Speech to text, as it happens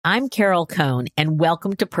I'm Carol Cohn, and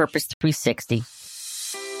welcome to Purpose 360,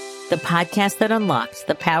 the podcast that unlocks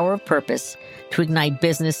the power of purpose to ignite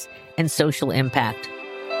business and social impact.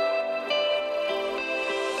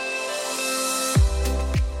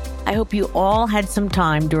 I hope you all had some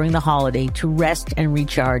time during the holiday to rest and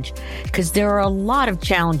recharge, because there are a lot of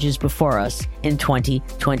challenges before us in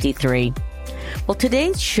 2023. Well,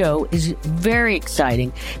 today's show is very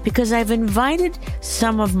exciting because I've invited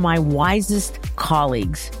some of my wisest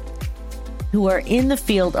colleagues who are in the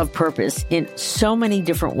field of purpose in so many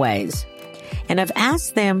different ways. And I've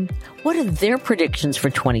asked them, what are their predictions for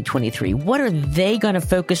 2023? What are they going to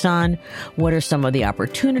focus on? What are some of the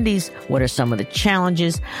opportunities? What are some of the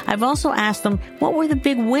challenges? I've also asked them, what were the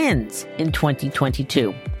big wins in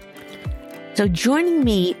 2022? So joining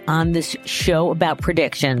me on this show about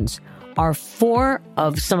predictions are four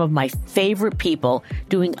of some of my favorite people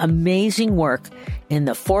doing amazing work in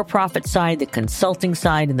the for-profit side, the consulting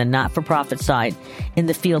side, and the not-for-profit side in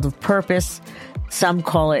the field of purpose. Some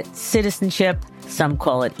call it citizenship. Some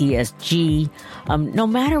call it ESG. No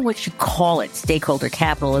matter what you call it, stakeholder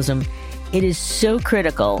capitalism, it is so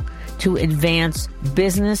critical to advance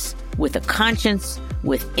business with a conscience,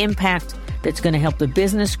 with impact that's going to help the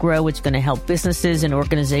business grow. It's going to help businesses and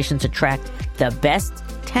organizations attract the best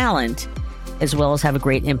talent, as well as have a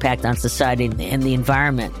great impact on society and the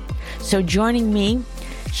environment. So joining me,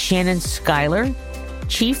 Shannon Schuyler,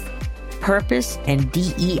 Chief Purpose and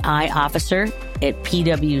DEI Officer at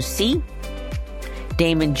PwC,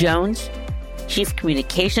 Damon Jones, Chief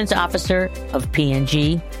Communications Officer of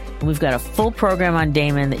P&G. And we've got a full program on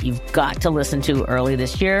Damon that you've got to listen to early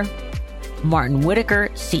this year. Martin Whitaker,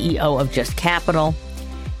 CEO of Just Capital,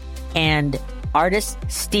 and Ardis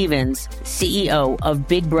Stevens, CEO of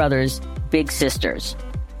Big Brothers Big Sisters.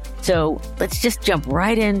 So let's just jump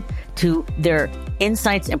right in to their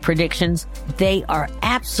insights and predictions. They are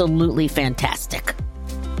absolutely fantastic.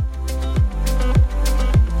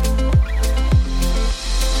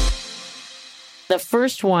 The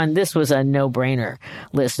first one, this was a no-brainer,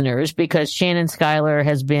 listeners, because Shannon Schuyler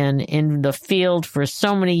has been in the field for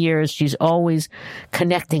so many years. She's always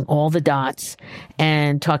connecting all the dots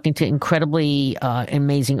and talking to incredibly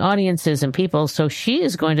amazing audiences and people. So she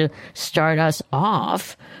is going to start us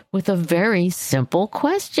off with a very simple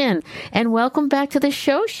question. And welcome back to the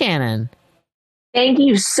show, Shannon. Thank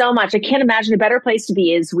you so much. I can't imagine a better place to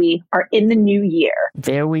be as we are in the new year.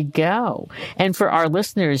 There we go. And for our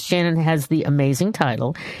listeners, Shannon has the amazing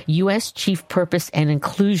title, U.S. Chief Purpose and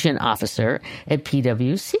Inclusion Officer at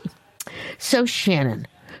PwC. So Shannon,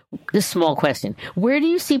 this small question, where do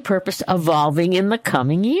you see purpose evolving in the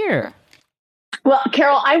coming year? Well,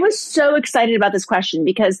 Carol, I was so excited about this question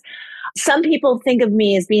because some people think of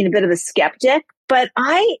me as being a bit of a skeptic, but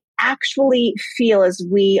I actually feel as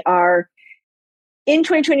we are in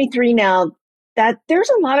 2023 now, that there's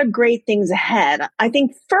a lot of great things ahead. I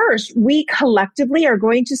think first, we collectively are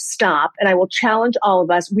going to stop, and I will challenge all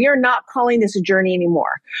of us. We are not calling this a journey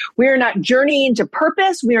anymore. We are not journeying to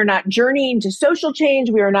purpose. We are not journeying to social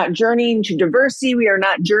change. We are not journeying to diversity. We are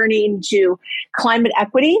not journeying to climate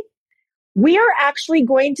equity. We are actually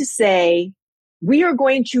going to say, we are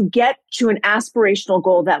going to get to an aspirational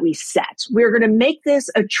goal that we set. We're going to make this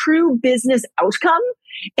a true business outcome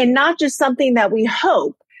and not just something that we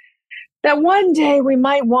hope that one day we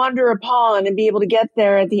might wander upon and be able to get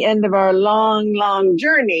there at the end of our long, long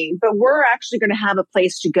journey, but we're actually going to have a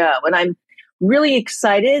place to go. And I'm really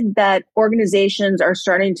excited that organizations are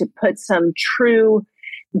starting to put some true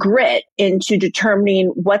grit into determining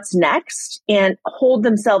what's next and hold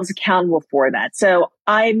themselves accountable for that. So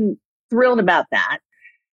I'm thrilled about that.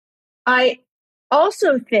 I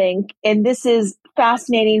also think, and this is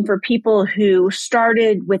fascinating for people who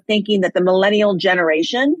started with thinking that the millennial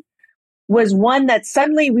generation was one that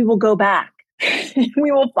suddenly we will go back.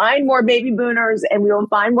 We will find more baby boomers and we will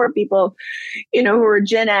find more people, who are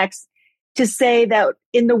Gen X, to say that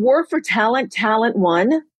in the war for talent, talent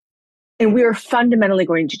won, and we are fundamentally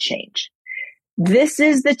going to change. This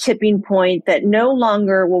is the tipping point that no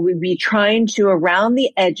longer will we be trying to, around the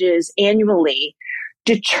edges annually,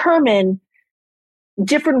 determine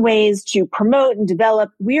different ways to promote and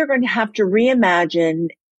develop. We are going to have to reimagine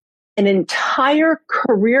an entire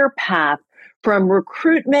career path from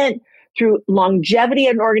recruitment through longevity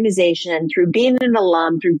of an organization, through being an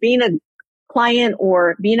alum, through being a client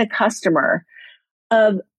or being a customer,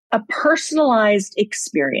 of a personalized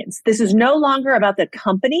experience. This is no longer about the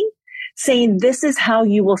company saying this is how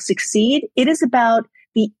you will succeed. It is about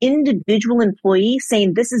the individual employee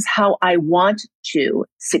saying this is how I want to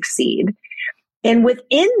succeed. And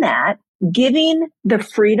within that, giving the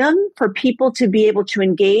freedom for people to be able to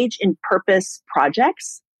engage in purpose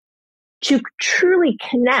projects to truly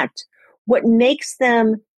connect what makes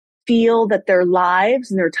them feel that their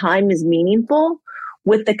lives and their time is meaningful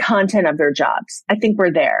with the content of their jobs. I think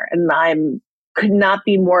we're there, and could not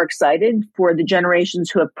be more excited for the generations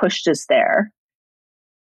who have pushed us there.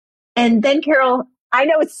 And then, Carol, I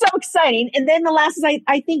know it's so exciting. And then the last is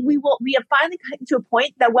I think we have finally gotten to a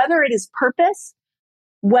point that whether it is purpose,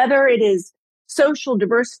 whether it is social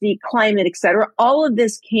diversity, climate, et cetera, all of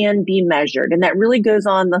this can be measured. And that really goes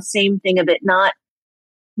on the same thing of it not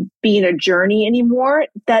being a journey anymore,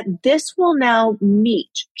 that this will now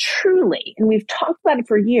meet truly. And we've talked about it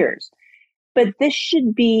for years, but this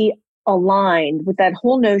should be aligned with that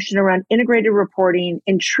whole notion around integrated reporting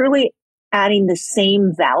and truly adding the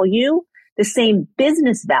same value, the same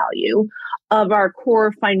business value of our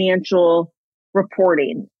core financial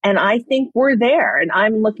reporting. And I think we're there. And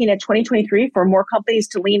I'm looking at 2023 for more companies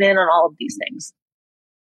to lean in on all of these things.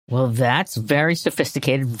 Well, that's very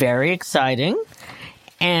sophisticated, very exciting.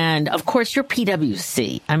 And of course, you're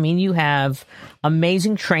PwC. I mean, you have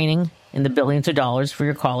amazing training in the billions of dollars for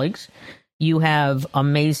your colleagues. You have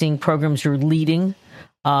amazing programs you're leading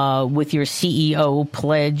with your CEO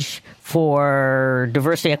pledge for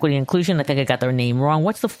diversity, equity, and inclusion. I think I got their name wrong.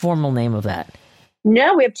 What's the formal name of that?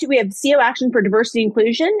 No, we have two. We have CEO Action for Diversity and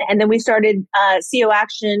Inclusion, and then we started CEO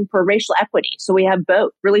Action for Racial Equity. So we have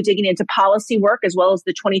both, really digging into policy work as well as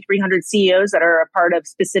the 2,300 CEOs that are a part of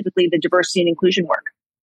specifically the diversity and inclusion work.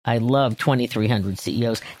 I love 2,300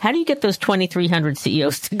 CEOs. How do you get those 2,300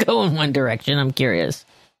 CEOs to go in one direction? I'm curious.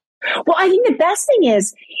 Well, I think the best thing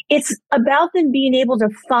is it's about them being able to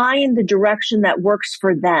find the direction that works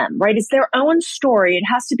for them, right? It's their own story. It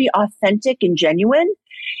has to be authentic and genuine.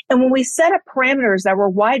 And when we set up parameters that were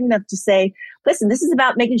wide enough to say, listen, this is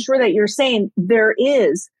about making sure that you're saying there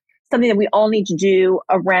is something that we all need to do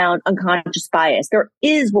around unconscious bias. There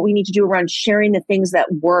is what we need to do around sharing the things that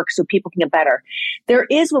work so people can get better. There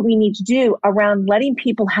is what we need to do around letting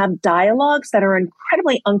people have dialogues that are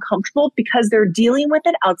incredibly uncomfortable because they're dealing with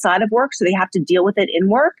it outside of work, so they have to deal with it in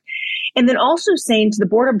work. And then also saying to the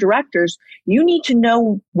board of directors, you need to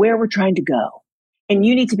know where we're trying to go. And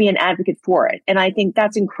you need to be an advocate for it. And I think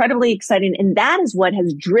that's incredibly exciting. And that is what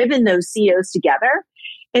has driven those CEOs together.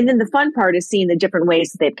 And then the fun part is seeing the different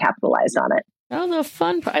ways that they've capitalized on it. Oh, the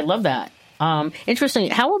fun part. I love that. Interesting.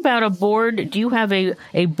 How about a board? Do you have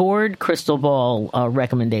a board crystal ball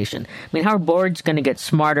recommendation? I mean, how are boards going to get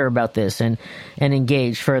smarter about this and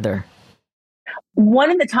engage further? One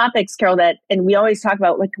of the topics, Carol, and we always talk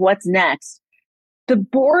about like what's next. The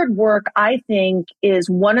board work, I think, is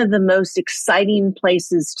one of the most exciting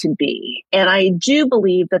places to be. And I do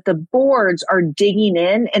believe that the boards are digging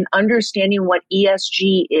in and understanding what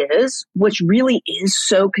ESG is, which really is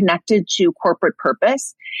so connected to corporate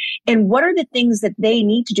purpose. And what are the things that they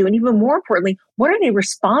need to do? And even more importantly, what are they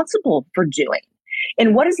responsible for doing?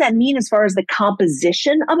 And what does that mean as far as the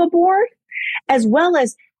composition of a board, as well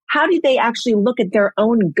as how do they actually look at their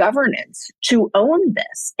own governance to own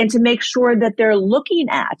this and to make sure that they're looking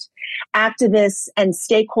at activists and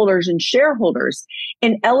stakeholders and shareholders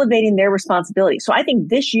and elevating their responsibility? So I think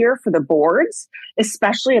this year for the boards,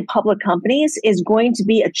 especially of public companies, is going to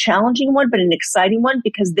be a challenging one, but an exciting one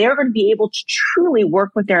because they're going to be able to truly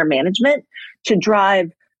work with their management to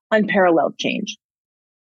drive unparalleled change.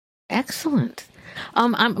 Excellent.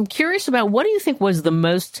 I'm curious about what do you think was the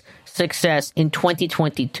most success in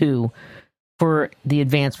 2022 for the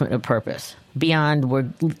advancement of purpose? Beyond we're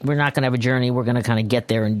not going to have a journey, we're going to kind of get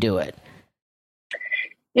there and do it.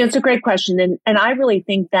 You know, it's a great question. And I really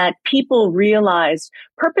think that people realized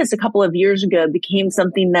purpose a couple of years ago became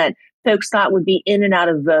something that folks thought would be in and out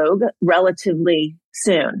of vogue relatively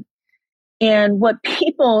soon. And what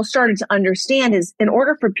people started to understand is in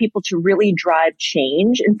order for people to really drive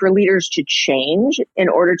change and for leaders to change in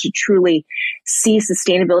order to truly see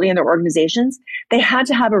sustainability in their organizations, they had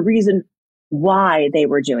to have a reason why they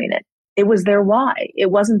were doing it. It was their why. It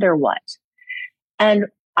wasn't their what. And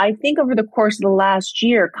I think over the course of the last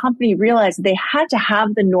year, company realized they had to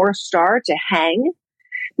have the North Star to hang,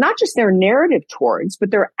 not just their narrative towards, but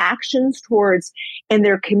their actions towards and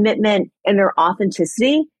their commitment and their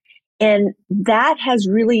authenticity. And that has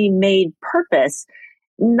really made purpose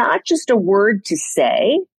not just a word to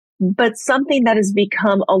say, but something that has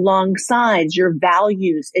become alongside your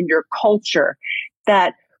values and your culture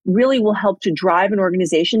that really will help to drive an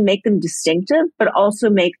organization, make them distinctive, but also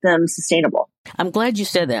make them sustainable. I'm glad you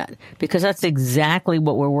said that because that's exactly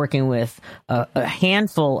what we're working with. A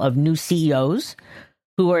handful of new CEOs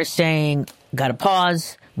who are saying, got to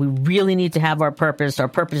pause. We really need to have our purpose. Our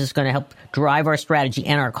purpose is going to help drive our strategy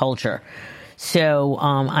and our culture. So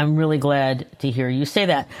I'm really glad to hear you say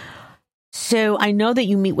that. So I know that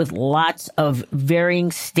you meet with lots of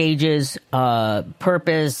varying stages,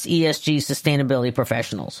 purpose, ESG, sustainability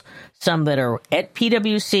professionals, some that are at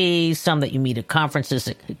PwC, some that you meet at conferences,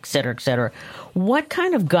 et cetera, et cetera. What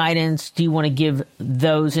kind of guidance do you want to give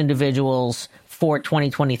those individuals for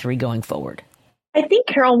 2023 going forward? I think,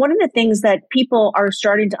 Carol, one of the things that people are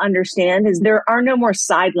starting to understand is there are no more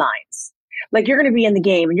sidelines. Like, you're going to be in the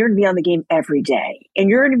game, and you're going to be on the game every day. And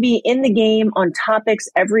you're going to be in the game on topics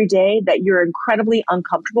every day that you're incredibly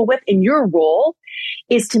uncomfortable with. And your role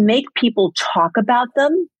is to make people talk about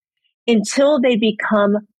them until they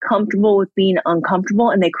become comfortable with being uncomfortable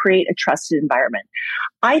and they create a trusted environment.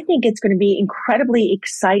 I think it's going to be incredibly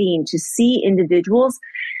exciting to see individuals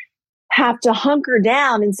have to hunker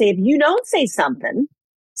down and say, if you don't say something,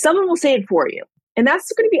 someone will say it for you. And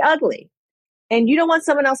that's going to be ugly. And you don't want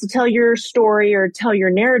someone else to tell your story or tell your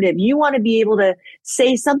narrative. You want to be able to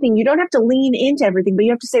say something. You don't have to lean into everything, but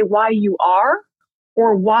you have to say why you are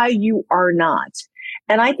or why you are not.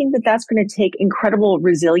 And I think that that's going to take incredible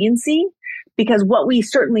resiliency, because what we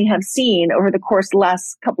certainly have seen over the course of the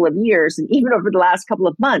last couple of years and even over the last couple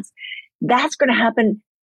of months, that's going to happen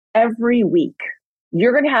every week.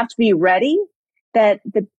 You're going to have to be ready that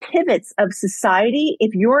the pivots of society,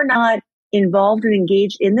 if you're not involved and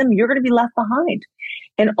engaged in them, you're going to be left behind.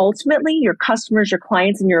 And ultimately, your customers, your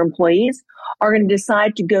clients, and your employees are going to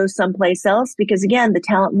decide to go someplace else because, again, the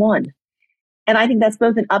talent won. And I think that's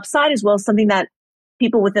both an upside as well as something that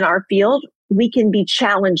people within our field, we can be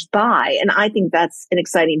challenged by. And I think that's an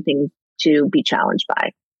exciting thing to be challenged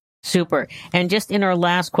by. Super. And just in our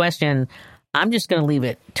last question, I'm just going to leave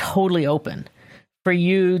it totally open for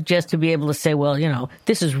you just to be able to say, well,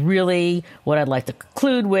 this is really what I'd like to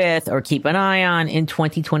conclude with or keep an eye on in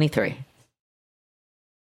 2023.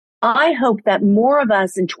 I hope that more of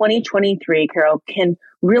us in 2023, Carol, can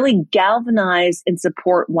really galvanize and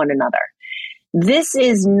support one another. This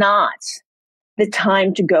is not the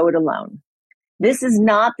time to go it alone. This is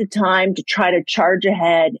not the time to try to charge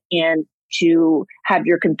ahead and to have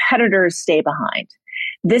your competitors stay behind.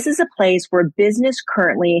 This is a place where business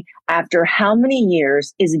currently, after how many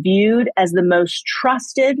years, is viewed as the most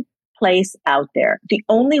trusted place out there. The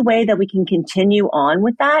only way that we can continue on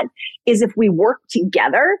with that is if we work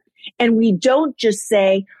together and we don't just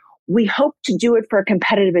say, we hope to do it for a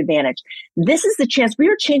competitive advantage. This is the chance. We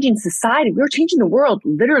are changing society. We are changing the world,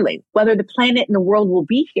 literally, whether the planet and the world will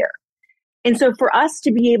be here. And so for us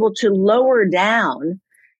to be able to lower down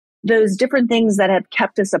those different things that have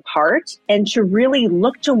kept us apart and to really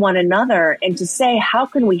look to one another and to say, how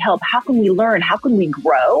can we help? How can we learn? How can we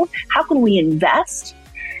grow? How can we invest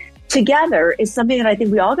together is something that I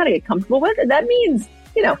think we all got to get comfortable with. And that means,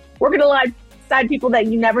 we're going to lie side people that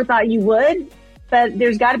you never thought you would, but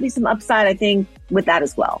there's got to be some upside, I think, with that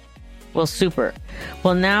as well. Well, super.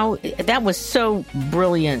 Well, now that was so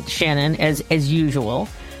brilliant, Shannon, as usual.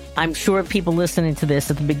 I'm sure people listening to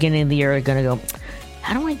this at the beginning of the year are going to go,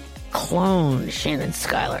 how do I clone Shannon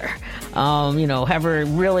Schuyler? Have her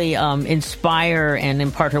really inspire and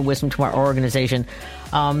impart her wisdom to our organization.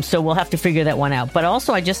 So we'll have to figure that one out. But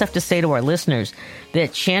also, I just have to say to our listeners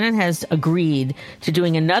that Shannon has agreed to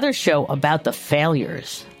doing another show about the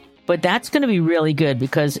failures. But that's going to be really good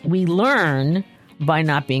because we learn by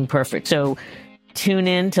not being perfect. So tune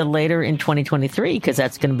in to later in 2023 because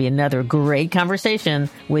that's going to be another great conversation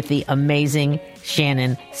with the amazing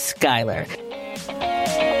Shannon Schuyler.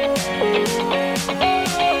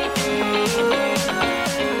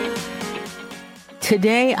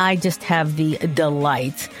 Today, I just have the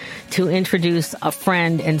delight to introduce a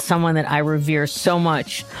friend and someone that I revere so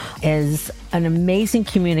much as an amazing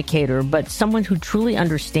communicator, but someone who truly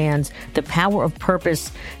understands the power of purpose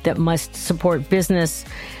that must support business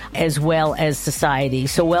as well as society.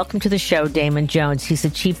 So welcome to the show, Damon Jones. He's the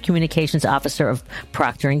Chief Communications Officer of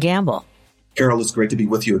Procter & Gamble. Carol, it's great to be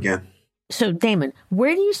with you again. So, Damon,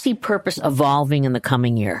 where do you see purpose evolving in the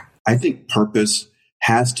coming year? I think purpose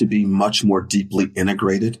has to be much more deeply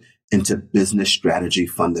integrated into business strategy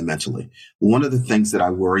fundamentally. One of the things that I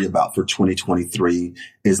worry about for 2023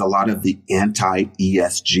 is a lot of the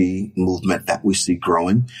anti-ESG movement that we see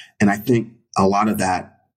growing. And I think a lot of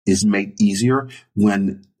that is made easier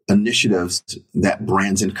when initiatives that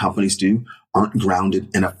brands and companies do aren't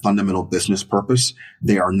grounded in a fundamental business purpose.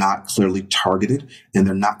 They are not clearly targeted and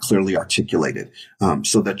they're not clearly articulated.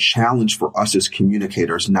 So the challenge for us as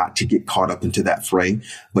communicators, not to get caught up into that fray,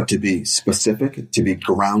 but to be specific, to be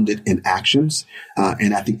grounded in actions.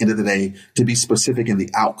 And at the end of the day, to be specific in the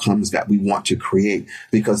outcomes that we want to create,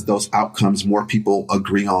 because those outcomes more people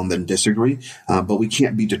agree on than disagree. But we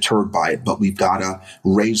can't be deterred by it, but we've got to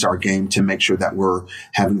raise our game to make sure that we're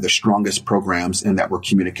having the strongest programs and that we're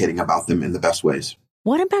communicating about them in the best ways.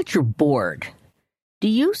 What about your board? Do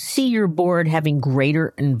you see your board having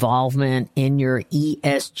greater involvement in your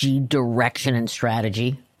ESG direction and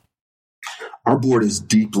strategy? Our board is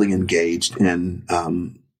deeply engaged in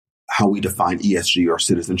how we define ESG or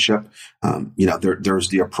citizenship. There's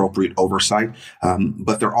the appropriate oversight,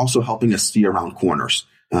 but they're also helping us see around corners.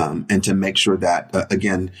 And to make sure that,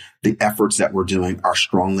 again, the efforts that we're doing are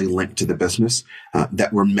strongly linked to the business,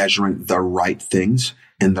 that we're measuring the right things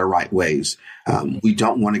in the right ways. We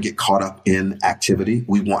don't want to get caught up in activity.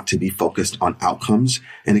 We want to be focused on outcomes.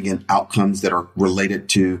 And again, outcomes that are related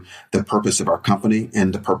to the purpose of our company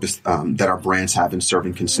and the purpose that our brands have in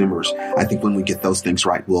serving consumers. I think when we get those things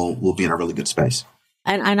right, we'll be in a really good space.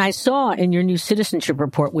 And I saw in your new citizenship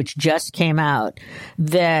report, which just came out,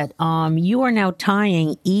 that you are now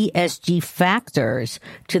tying ESG factors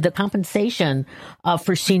to the compensation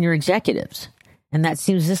for senior executives. And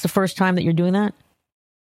is this the first time that you're doing that?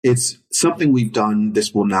 It's something we've done.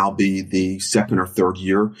 This will now be the second or third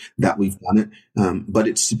year that we've done it. But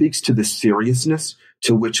it speaks to the seriousness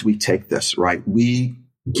to which we take this, right? We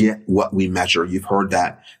get what we measure. You've heard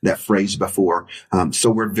that phrase before.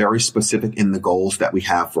 So we're very specific in the goals that we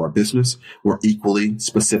have for our business. We're equally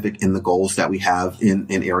specific in the goals that we have in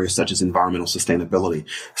areas such as environmental sustainability.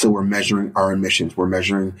 So we're measuring our emissions. We're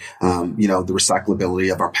measuring, the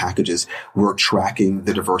recyclability of our packages. We're tracking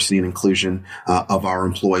the diversity and inclusion of our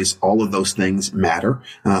employees. All of those things matter.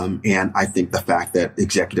 And I think the fact that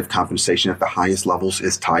executive compensation at the highest levels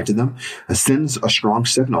is tied to them sends a strong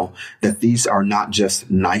signal that these are not just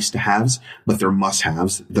nice to haves, but they're must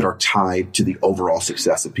haves that are tied to the overall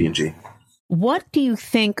success of P&G. What do you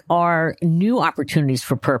think are new opportunities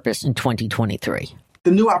for purpose in 2023?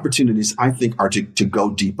 The new opportunities, I think, are to go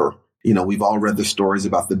deeper. We've all read the stories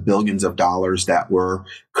about the billions of dollars that were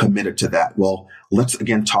committed to that. Well, let's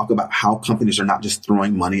again talk about how companies are not just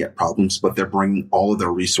throwing money at problems, but they're bringing all of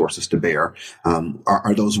their resources to bear.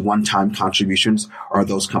 Are those one-time contributions? Are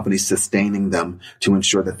those companies sustaining them to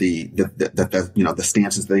ensure that the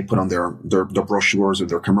stances they put on their brochures or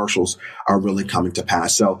their commercials are really coming to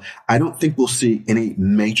pass? So I don't think we'll see any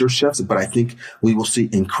major shifts, but I think we will see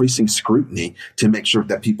increasing scrutiny to make sure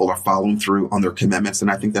that people are following through on their commitments, and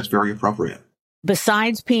I think that's very appropriate.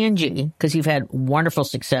 Besides P&G, because you've had wonderful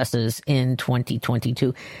successes in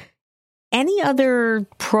 2022, any other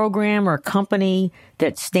program or company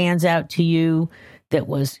that stands out to you that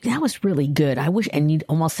was really good? And you'd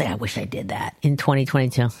almost say, I wish I did that in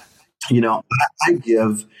 2022. I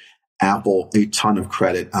give Apple a ton of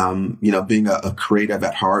credit. Being a creative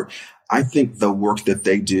at heart, I think the work that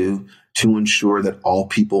they do to ensure that all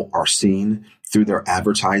people are seen through their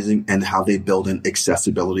advertising and how they build in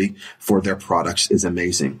accessibility for their products is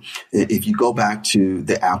amazing. If you go back to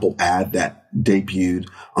the Apple ad that debuted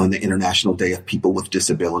on the International Day of People with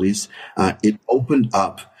Disabilities, it opened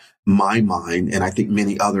up my mind, and I think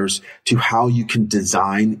many others, to how you can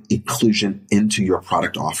design inclusion into your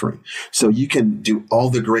product offering. So you can do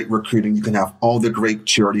all the great recruiting, you can have all the great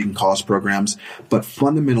charity and cause programs, but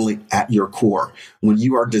fundamentally at your core, when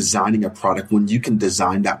you are designing a product, when you can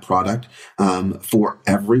design that product for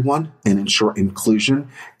everyone and ensure inclusion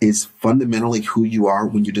is fundamentally who you are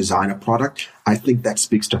when you design a product, I think that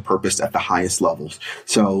speaks to purpose at the highest levels.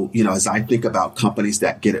 So, as I think about companies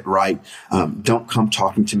that get it right, don't come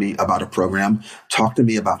talking to me about a program. Talk to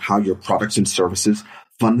me about how your products and services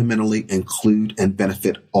fundamentally include and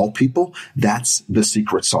benefit all people. That's the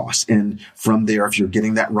secret sauce. And from there, if you're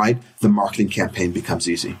getting that right, the marketing campaign becomes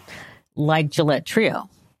easy. Like Gillette Trio,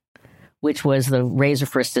 which was the razor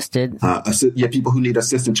for assisted. People who need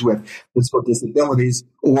assistance who have physical disabilities,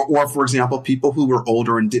 or for example, people who were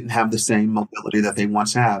older and didn't have the same mobility that they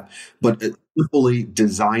once have. But simply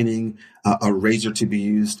designing a razor to be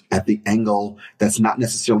used at the angle that's not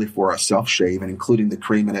necessarily for a self-shave and including the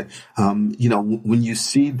cream in it. When you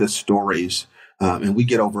see the stories, and we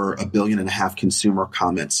get over 1.5 billion consumer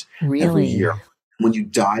comments every year. When you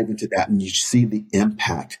dive into that and you see the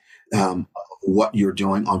impact what you're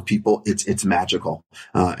doing on people, it's magical.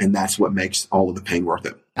 And that's what makes all of the pain worth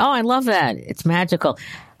it. Oh, I love that. It's magical.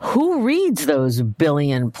 Who reads those 1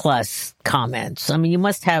 billion+ comments? I mean, you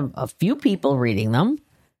must have a few people reading them.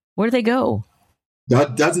 Where do they go?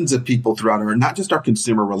 dozens of people throughout not just our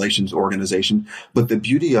consumer relations organization, but the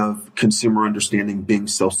beauty of consumer understanding being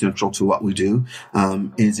so central to what we do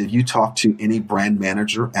is if you talk to any brand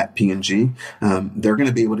manager at P&G, they're going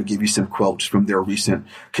to be able to give you some quotes from their recent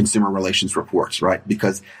consumer relations reports, right?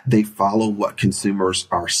 Because they follow what consumers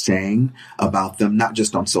are saying about them, not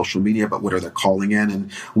just on social media, but what are they calling in.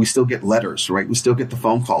 And we still get letters, right? We still get the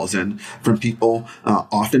phone calls in from people,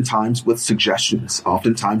 oftentimes with suggestions,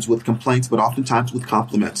 oftentimes with complaints, but oftentimes with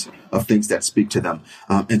compliments of things that speak to them.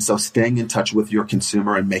 And so staying in touch with your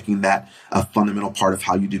consumer and making that a fundamental part of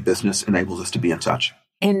how you do business enables us to be in touch.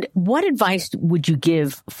 And what advice would you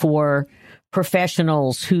give for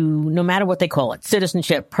professionals who, no matter what they call it,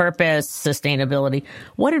 citizenship, purpose, sustainability,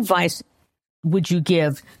 what advice would you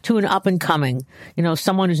give to an up and coming,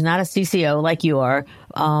 someone who's not a CCO like you are,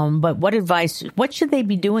 but what should they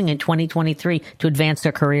be doing in 2023 to advance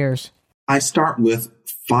their careers? I start with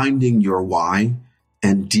finding your why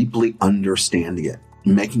and deeply understanding it,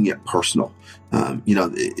 making it personal.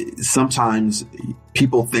 Sometimes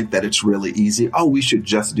people think that it's really easy. Oh, we should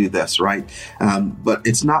just do this, right? But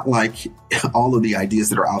it's not like all of the ideas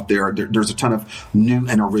that are out there. There's a ton of new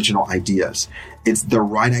and original ideas. It's the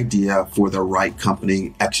right idea for the right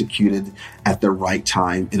company, executed at the right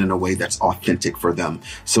time and in a way that's authentic for them.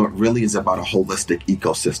 So it really is about a holistic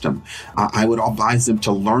ecosystem. I would advise them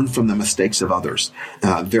to learn from the mistakes of others.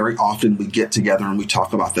 Very often we get together and we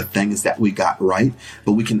talk about the things that we got right,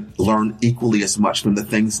 but we can learn equally as much from the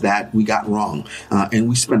things that we got wrong. And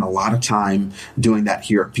we spend a lot of time doing that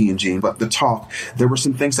here at P&G. But the talk, there were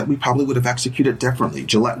some things that we probably would have executed differently.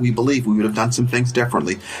 Gillette, we believe we would have done some things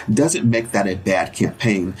differently. Doesn't make that a bad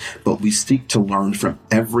campaign, but we seek to learn from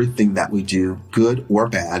everything that we do, good or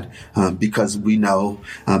bad, because we know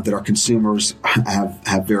that our consumers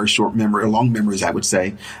have very short memory, or long memories, I would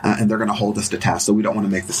say, and they're going to hold us to task. So we don't want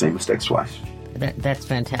to make the same mistakes twice. That's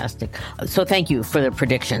fantastic. So thank you for the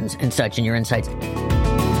predictions and such and your insights.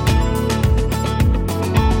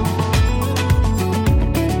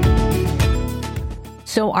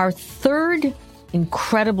 So our third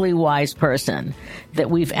incredibly wise person that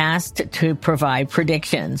we've asked to provide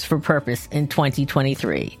predictions for purpose in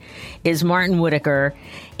 2023 is Martin Whitaker,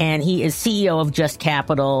 and he is CEO of Just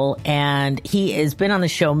Capital, and he has been on the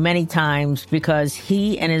show many times because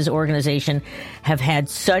he and his organization have had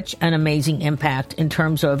such an amazing impact in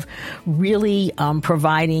terms of really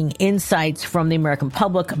providing insights from the American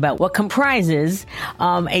public about what comprises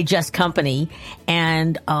a just company,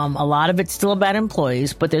 and a lot of it's still about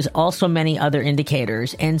employees, but there's also many other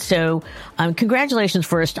indicators. And so congratulations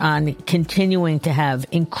first on continuing to have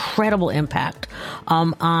incredible impact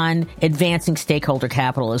on advancing stakeholder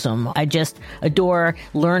capitalism. I just adore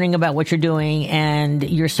learning about what you're doing, and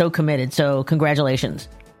you're so committed. So congratulations.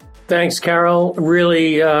 Thanks, Carol.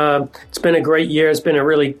 Really, it's been a great year. It's been a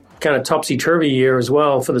really kind of topsy-turvy year as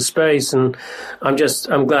well for the space, and I'm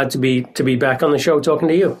glad to be back on the show talking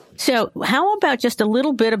to you. So how about just a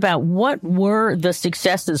little bit about what were the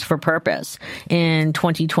successes for purpose in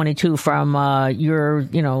 2022 from your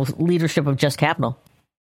leadership of Just Capital?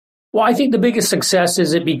 Well, I think the biggest success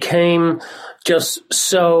is it became just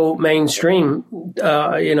so mainstream,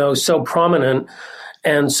 so prominent,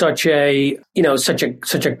 and such a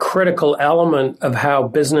critical element of how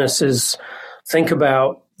businesses think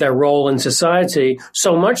about their role in society.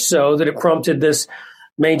 So much so that it prompted this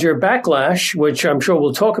major backlash, which I'm sure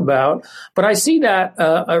we'll talk about. But I see that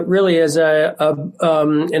really as in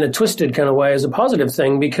a twisted kind of way, as a positive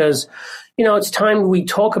thing, because it's time we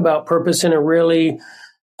talk about purpose in a really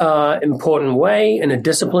important way, in a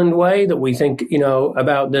disciplined way, that we think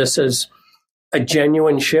about this as a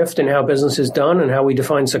genuine shift in how business is done and how we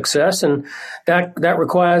define success, and that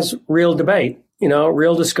requires real debate,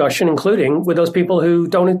 real discussion, including with those people who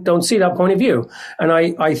don't see that point of view. And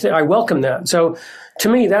I welcome that. So to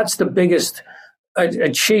me, that's the biggest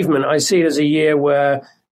achievement. I see it as a year where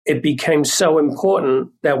it became so important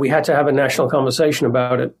that we had to have a national conversation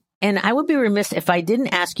about it. And I would be remiss if I didn't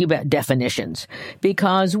ask you about definitions,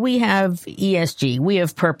 because we have ESG, we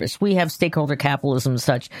have purpose, we have stakeholder capitalism and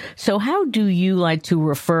such. So how do you like to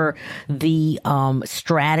refer the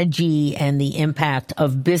strategy and the impact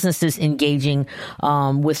of businesses engaging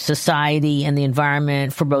with society and the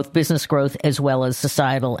environment for both business growth as well as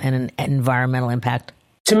societal and environmental impact?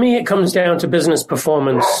 To me, it comes down to business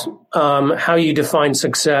performance, how you define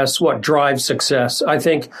success, what drives success. I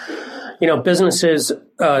think businesses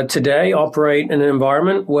today operate in an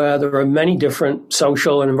environment where there are many different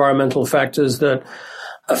social and environmental factors that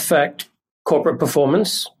affect corporate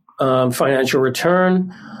performance, financial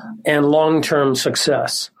return, and long-term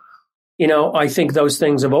success. I think those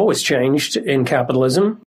things have always changed in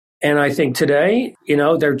capitalism. And I think today,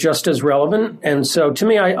 they're just as relevant. And so to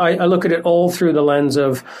me, I look at it all through the lens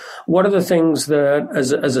of what are the things that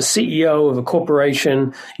as a CEO of a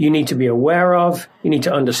corporation, you need to be aware of, you need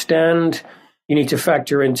to understand, you need to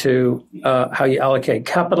factor into how you allocate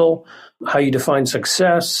capital, how you define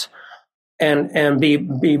success, and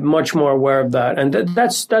be much more aware of that. And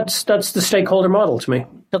that's the stakeholder model to me.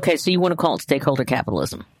 Okay, so you want to call it stakeholder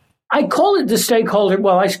capitalism? I call it the stakeholder.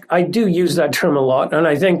 Well, I do use that term a lot. And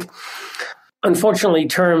I think, unfortunately,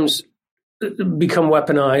 terms become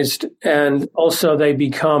weaponized, and also they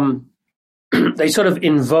sort of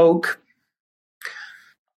invoke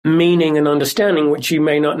meaning and understanding, which you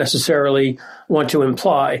may not necessarily want to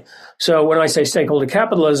imply. So when I say stakeholder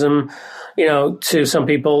capitalism, to some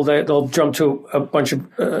people, they'll jump to a bunch of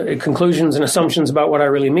conclusions and assumptions about what I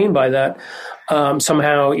really mean by that.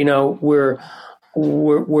 Somehow, we're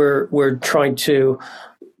trying to,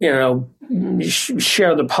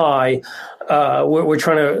 share the pie. We're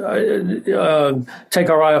trying to take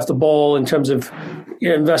our eye off the ball in terms of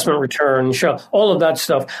investment return, show all of that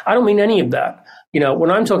stuff. I don't mean any of that. What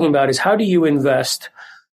I'm talking about is how do you invest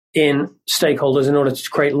in stakeholders in order to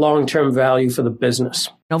create long-term value for the business.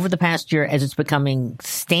 Over the past year, as it's becoming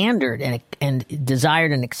standard and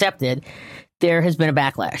desired and accepted, there has been a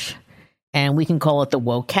backlash. And we can call it the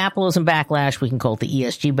woke capitalism backlash. We can call it the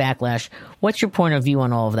ESG backlash. What's your point of view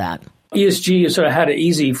on all of that? ESG sort of had it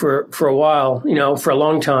easy for a while, for a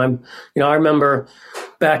long time. I remember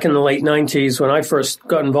back in the late 90s when I first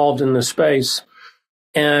got involved in this space.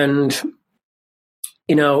 And,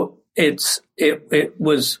 it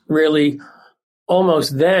was really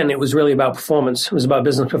almost then it was really about performance. It was about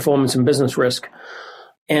business performance and business risk.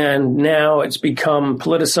 And now it's become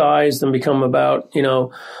politicized and become about,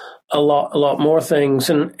 a lot more things.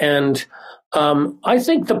 And I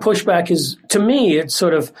think the pushback is, to me,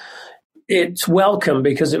 it's welcome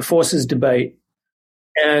because it forces debate.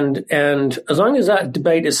 And as long as that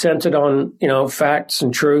debate is centered on, facts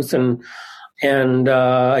and truth and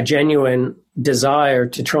a genuine desire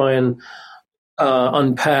to try and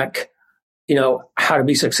unpack, how to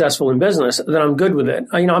be successful in business, then I'm good with it.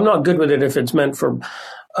 I'm not good with it if it's meant for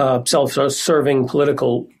self-serving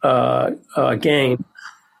political gain.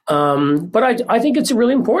 But I think it's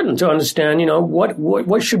really important to understand,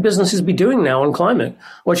 what should businesses be doing now on climate?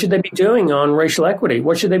 What should they be doing on racial equity?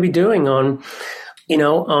 What should they be doing on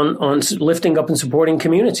lifting up and supporting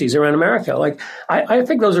communities around America? I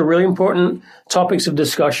think those are really important topics of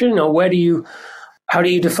discussion. How do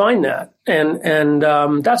you define that? And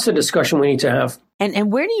that's the discussion we need to have.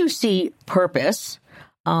 And where do you see purpose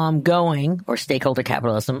going, or stakeholder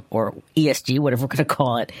capitalism, or ESG, whatever we're going to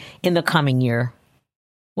call it, in the coming year?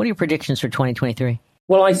 What are your predictions for 2023?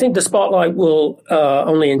 Well, I think the spotlight will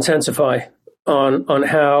only intensify on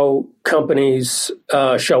how companies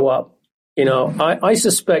show up. I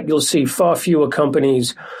suspect you'll see far fewer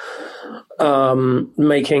companies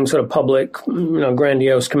making sort of public,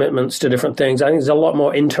 grandiose commitments to different things. I think there's a lot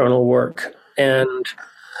more internal work, and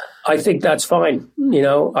I think that's fine.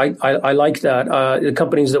 I like that. The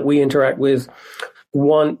companies that we interact with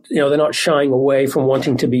they're not shying away from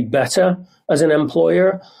wanting to be better as an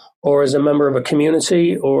employer or as a member of a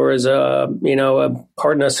community or as a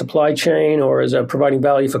partner supply chain or as a providing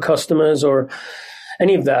value for customers or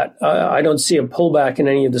any of that. I don't see a pullback in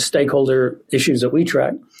any of the stakeholder issues that we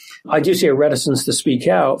track. I do see a reticence to speak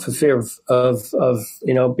out for fear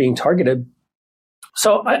of being targeted.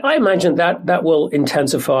 So I imagine that will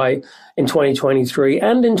intensify in 2023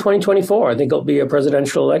 and in 2024. I think it'll be a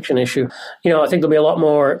presidential election issue. I think there'll be a lot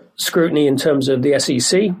more scrutiny in terms of the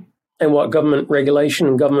SEC and what government regulation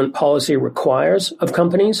and government policy requires of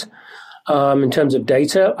companies in terms of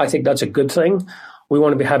data. I think that's a good thing. We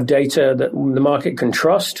want to have data that the market can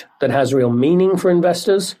trust, that has real meaning for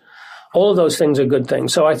investors. All of those things are good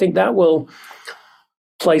things. So I think that will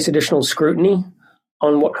place additional scrutiny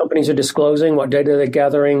on what companies are disclosing, what data they're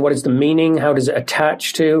gathering, what is the meaning, how does it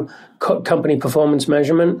attach to company performance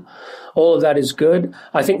measurement. All of that is good.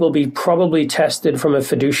 I think will be probably tested from a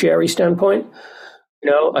fiduciary standpoint.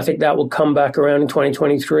 I think that will come back around in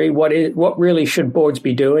 2023. What really should boards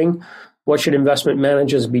be doing? What should investment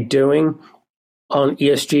managers be doing on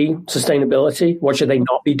ESG sustainability? What should they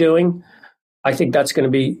not be doing? I think that's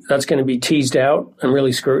going to be teased out and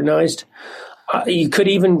really scrutinized. You could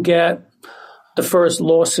even get the first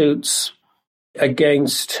lawsuits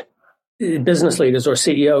against business leaders or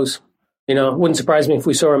CEOs. It wouldn't surprise me if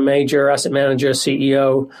we saw a major asset manager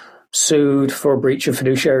CEO sued for breach of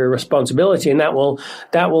fiduciary responsibility, and that will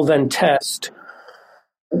then test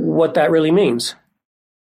what that really means.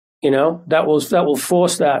 That will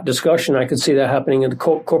force that discussion. I could see that happening at the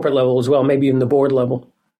corporate level as well, maybe even the board level.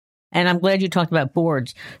 And I'm glad you talked about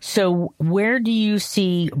boards. So where do you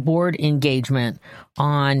see board engagement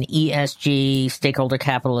on ESG, stakeholder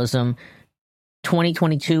capitalism,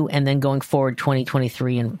 2022, and then going forward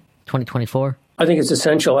 2023 and 2024? I think it's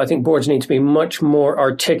essential. I think boards need to be much more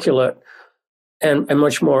articulate and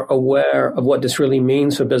much more aware of what this really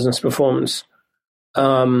means for business performance.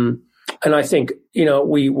 And I think,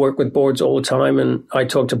 we work with boards all the time, and I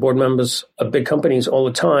talk to board members of big companies all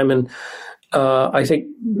the time. And I think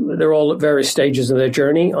they're all at various stages of their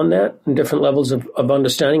journey on that, and different levels of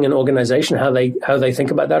understanding and organization, how they think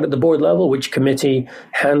about that at the board level, which committee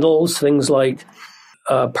handles things like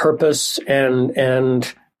purpose and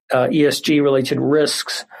ESG related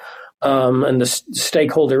risks, and the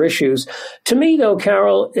stakeholder issues. To me, though,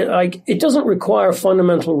 Carol, it doesn't require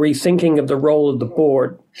fundamental rethinking of the role of the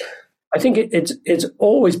board. I think it's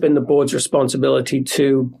always been the board's responsibility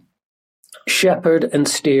to shepherd and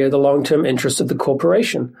steer the long-term interests of the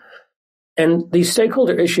corporation. And these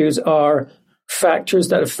stakeholder issues are factors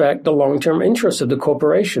that affect the long-term interests of the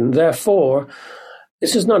corporation. Therefore,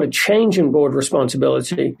 this is not a change in board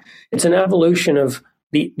responsibility. It's an evolution of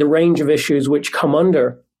the range of issues which come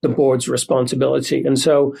under the board's responsibility. And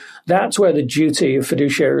so that's where the duty of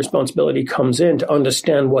fiduciary responsibility comes in, to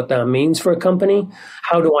understand what that means for a company.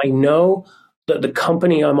 How do I know that the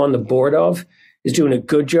company I'm on the board of is doing a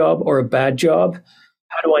good job or a bad job?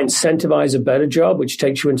 How do I incentivize a better job, which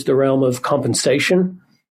takes you into the realm of compensation,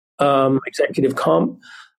 executive comp?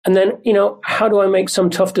 And then, how do I make some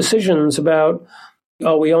tough decisions about,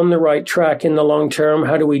 are we on the right track in the long term?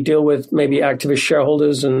 How do we deal with maybe activist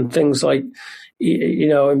shareholders and things like,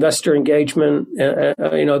 investor engagement?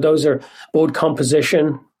 Those are board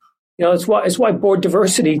composition. It's why board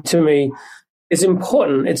diversity to me is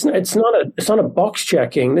important. It's not a box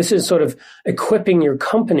checking. This is sort of equipping your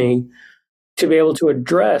company to be able to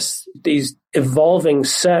address these evolving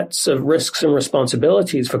sets of risks and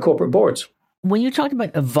responsibilities for corporate boards. When you talk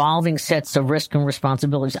about evolving sets of risk and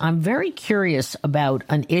responsibilities, I'm very curious about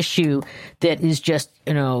an issue that is just,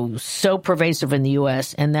 so pervasive in the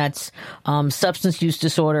U.S., and that's substance use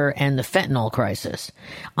disorder and the fentanyl crisis.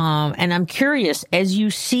 And I'm curious, as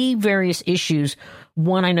you see various issues,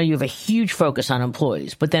 one, I know you have a huge focus on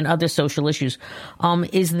employees, but then other social issues.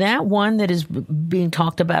 Is that one that is being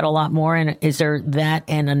talked about a lot more? And is there that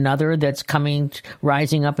and another that's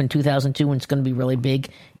rising up in 2002 and it's going to be really big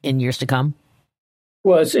in years to come?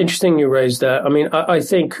 Well, it's interesting you raised that. I mean, I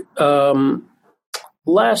think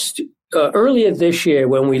earlier this year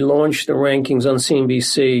when we launched the rankings on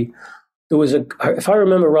CNBC, there was if I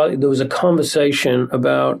remember rightly, there was a conversation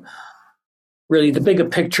about really the bigger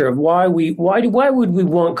picture of why would we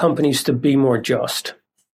want companies to be more just?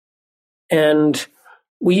 And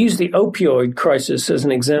we used the opioid crisis as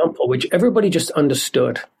an example, which everybody just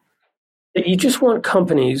understood. That you just want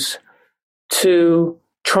companies to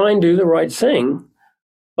try and do the right thing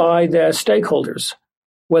by their stakeholders,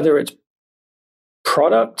 whether it's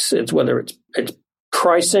products, whether it's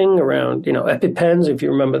pricing around, EpiPens, if you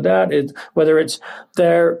remember that, whether it's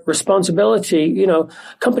their responsibility.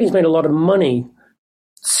 Companies made a lot of money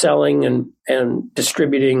selling and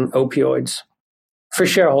distributing opioids for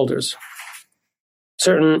shareholders.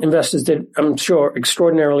 Certain investors did, I'm sure,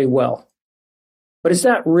 extraordinarily well. But is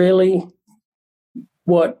that really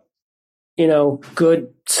what,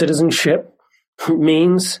 good citizenship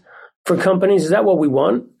means for companies? Is that what we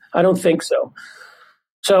want? I don't think so.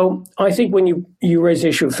 So I think when you raise the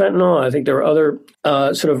issue of fentanyl, I think there are other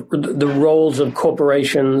sort of the roles of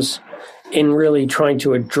corporations in really trying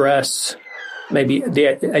to address maybe the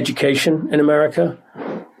education in America,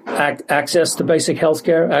 access to basic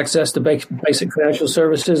healthcare, access to basic financial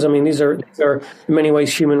services. I mean, these are in many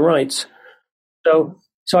ways human rights. So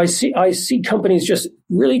I see companies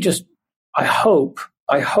I hope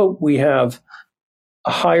we have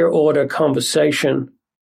a higher order conversation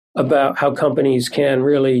about how companies can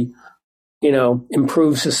really,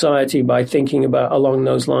 improve society by thinking about along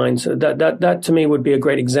those lines. That to me would be a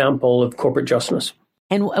great example of corporate justness.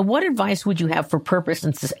 And what advice would you have for purpose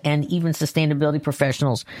and even sustainability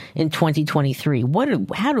professionals in 2023? Where do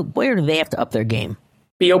they have to up their game?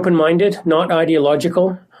 Be open-minded, not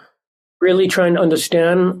ideological. Really trying to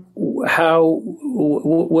understand how,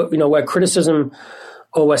 where criticism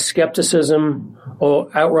or where skepticism or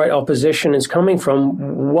outright opposition is coming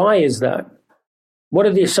from. Why is that? What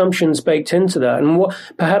are the assumptions baked into that? And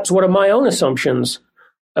perhaps what are my own assumptions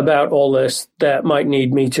about all this that might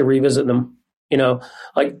need me to revisit them?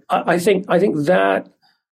 I think that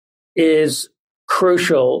is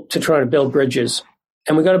crucial to try to build bridges.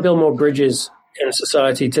 And we've got to build more bridges in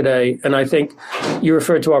society today. And I think you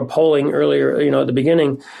referred to our polling earlier, at the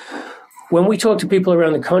beginning. when we talk to people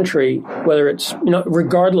around the country, whether it's,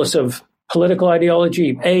 regardless of political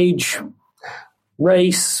ideology, age,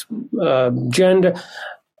 race, gender,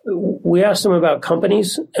 we ask them about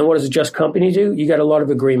companies and what does a just company do? You get a lot of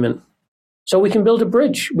agreement. So we can build a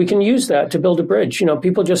bridge. We can use that to build a bridge.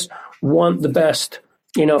 People just want the best,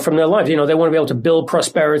 from their life. They want to be able to build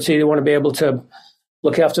prosperity. They want to be able to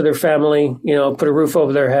look after their family, put a roof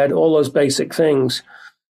over their head, all those basic things.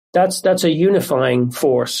 That's a unifying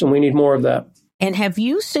force, and we need more of that. And have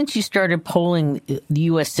you, since you started polling the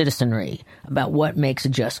U.S. citizenry about what makes a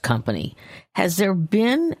just company, has there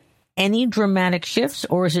been any dramatic shifts,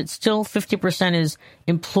 or is it still 50% is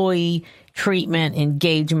employee treatment,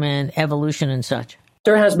 engagement, evolution, and such?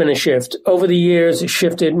 There has been a shift. Over the years, it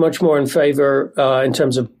shifted much more in favor, in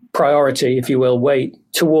terms of priority, if you will, weight,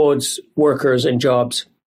 towards workers and jobs.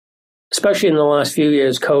 Especially in the last few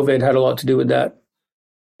years, COVID had a lot to do with that.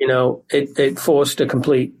 It forced a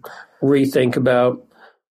complete rethink about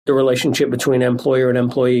the relationship between employer and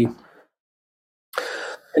employee.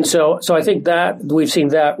 And so I think that we've seen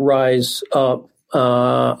that rise up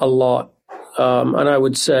a lot. And I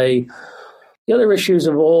would say the other issues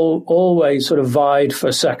have always sort of vied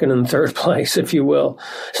for second and third place, if you will.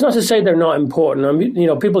 It's not to say they're not important.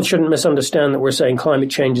 People shouldn't misunderstand that we're saying climate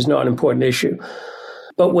change is not an important issue.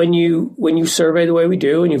 But when you survey the way we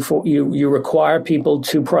do and you require people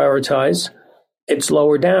to prioritize, it's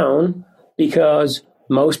lower down because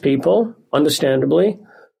most people, understandably,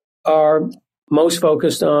 are most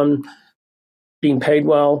focused on being paid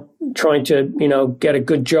well, trying to, get a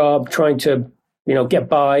good job, trying to, get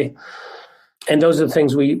by. And those are the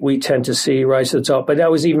things we tend to see rise to the top. But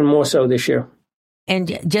that was even more so this year.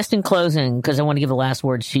 And just in closing, because I want to give the last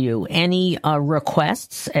words to you, any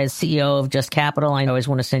requests as CEO of Just Capital? I always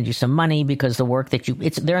want to send you some money because the work that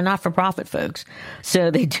they're not-for-profit folks,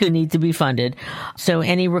 so they do need to be funded. So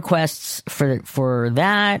any requests for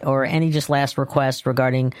that, or any just last requests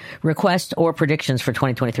regarding requests or predictions for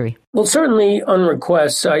 2023? Well, certainly on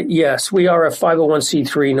requests, yes, we are a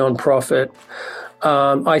 501c3 nonprofit.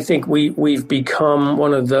 I think we've become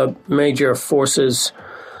one of the major forces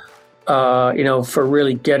for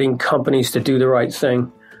really getting companies to do the right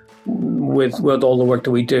thing with all the work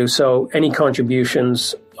that we do. So any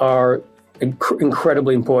contributions are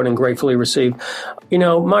incredibly important and gratefully received.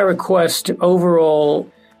 My request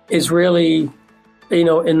overall is really,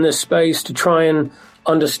 in this space to try and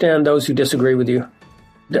understand those who disagree with you.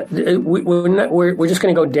 We're just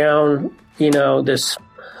going to go down, this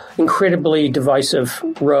incredibly divisive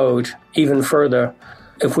road even further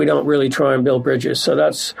if we don't really try and build bridges. So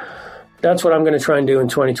that's what I'm going to try and do in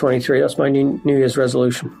 2023. That's my New Year's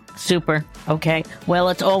resolution. Super. Okay. Well,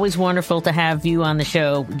 it's always wonderful to have you on the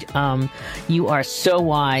show. You are so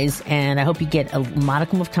wise, and I hope you get a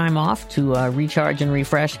modicum of time off to recharge and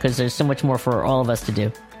refresh, because there's so much more for all of us to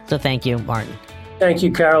do. So thank you, Martin. Thank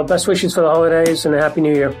you, Carol. Best wishes for the holidays and a Happy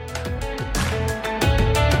New Year.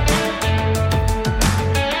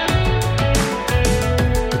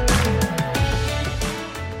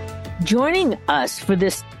 Joining us for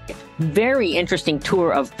this very interesting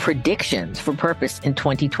tour of predictions for purpose in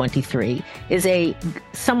 2023 is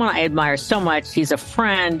someone I admire so much. He's a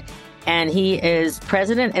friend, and he is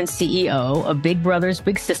president and CEO of Big Brothers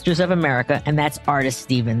Big Sisters of America, and that's Artis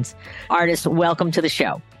Stevens. Artis, welcome to the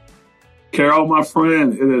show. Carol, my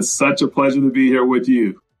friend, it is such a pleasure to be here with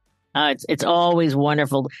you. It's always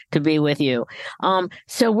wonderful to be with you.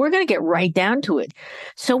 So we're going to get right down to it.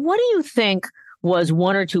 So what do you think was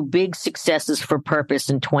one or two big successes for purpose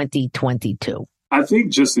in 2022? I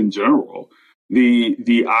think just in general,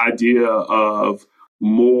 the idea of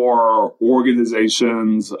more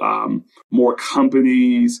organizations, more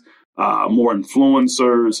companies, more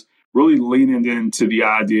influencers, really leaning into the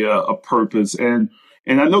idea of purpose. And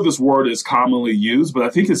I know this word is commonly used, but I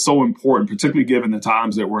think it's so important, particularly given the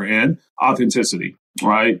times that we're in, authenticity,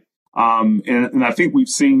 right? And I think we've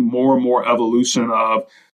seen more and more evolution of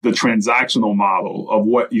the transactional model of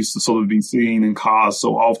what used to sort of be seen and caused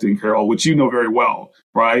so often, Carol, which you know very well,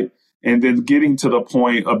 right? And then getting to the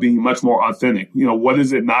point of being much more authentic. What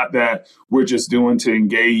is it not that we're just doing to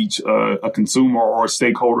engage a consumer or a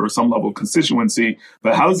stakeholder or some level of constituency,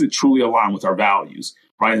 but how does it truly align with our values,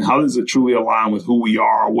 right? And how does it truly align with who we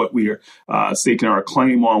are, what we are staking our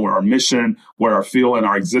claim on, what our mission, what our feel and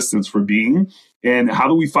our existence for being? And how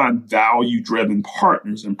do we find value-driven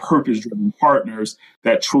partners and purpose-driven partners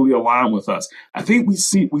that truly align with us? I think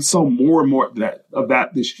we saw more and more of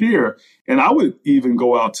that this year. And I would even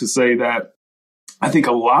go out to say that I think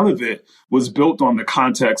a lot of it was built on the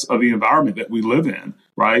context of the environment that we live in,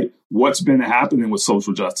 right? What's been happening with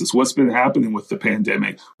social justice? What's been happening with the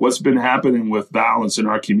pandemic? What's been happening with violence in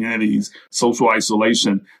our communities, social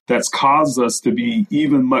isolation that's caused us to be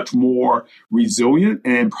even much more resilient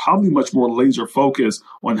and probably much more laser focused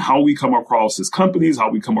on how we come across as companies,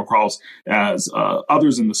 how we come across as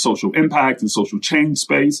others in the social impact and social change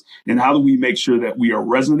space, and how do we make sure that we are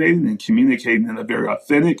resonating and communicating in a very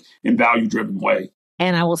authentic and value-driven way.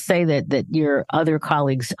 And I will say that your other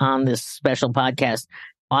colleagues on this special podcast,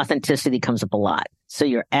 authenticity comes up a lot. So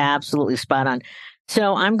you're absolutely spot on.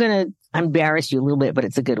 So I'm going to embarrass you a little bit, but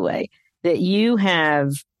it's a good way, that you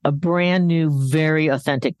have a brand new, very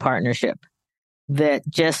authentic partnership that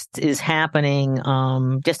just is happening,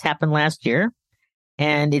 just happened last year.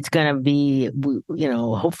 And it's going to be,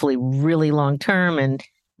 hopefully really long term. And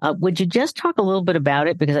would you just talk a little bit about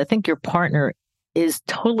it? Because I think your partner is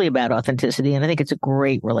totally about authenticity, and I think it's a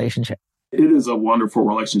great relationship. It is a wonderful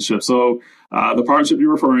relationship. So the partnership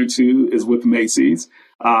you're referring to is with Macy's.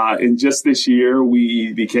 And just this year,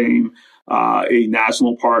 we became a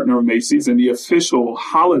national partner of Macy's and the official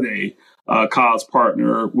holiday cause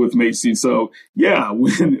partner with Macy's. So yeah,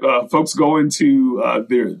 when folks go into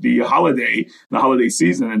the holiday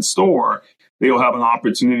season in store, they'll have an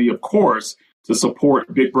opportunity, of course, to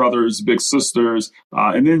support big brothers, big sisters,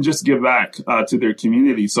 and then just give back to their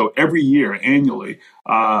community. So every year, annually,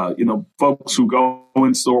 folks who go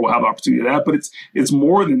in store will have the opportunity to that. But it's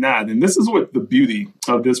more than that. And this is what the beauty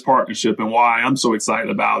of this partnership and why I'm so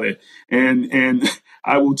excited about it. And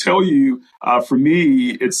I will tell you, for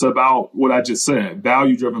me, it's about what I just said,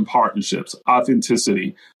 value-driven partnerships,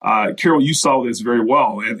 authenticity. Carol, you saw this very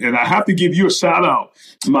well. And I have to give you a shout out,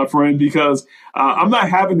 my friend, because I'm not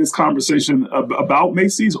having this conversation about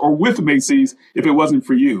Macy's or with Macy's if it wasn't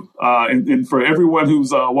for you. And for everyone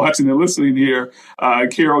who's watching and listening here,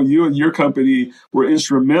 Carol, you and your company were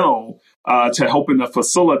instrumental to helping to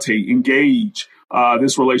facilitate, engage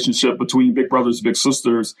this relationship between Big Brothers, Big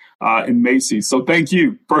Sisters and Macy's. So thank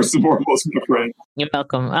you, first and foremost, my friend. You're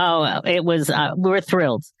welcome. Oh, it was, we were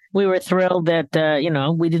thrilled. We were thrilled that,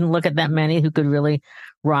 we didn't look at that many who could really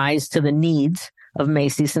rise to the needs of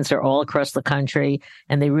Macy's, since they're all across the country,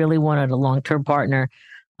 and they really wanted a long-term partner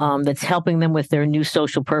that's helping them with their new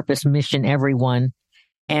social purpose, Mission Everyone.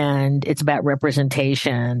 And it's about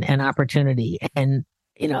representation and opportunity. And,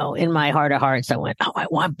 in my heart of hearts, I went, I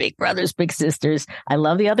want big brothers, big sisters. I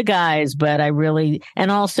love the other guys, but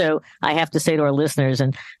and also I have to say to our listeners,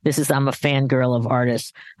 and I'm a fangirl of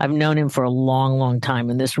artists. I've known him for a long, long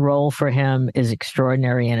time, and this role for him is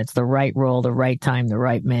extraordinary, and it's the right role, the right time, the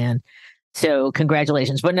right man. So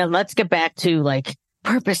congratulations. But now let's get back to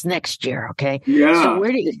purpose next year. Okay. Yeah.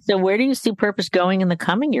 So where do you see purpose going in the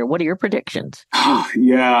coming year? What are your predictions?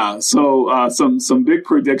 Yeah. So some big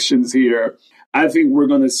predictions here. I think we're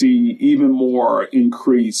going to see even more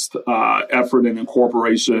increased effort and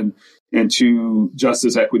incorporation into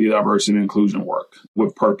justice, equity, diversity, and inclusion work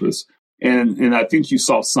with purpose. And I think you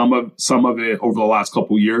saw some of it over the last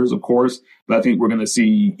couple of years, of course, but I think we're going to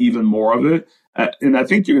see even more of it. And I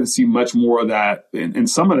think you're going to see much more of that. And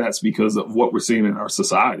some of that's because of what we're seeing in our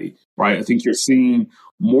society, right? I think you're seeing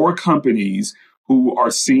more companies who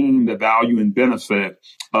are seeing the value and benefit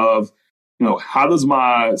of, how does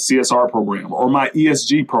my CSR program or my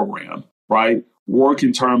ESG program, right, work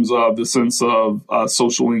in terms of the sense of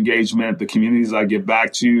social engagement, the communities I give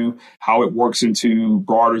back to, how it works into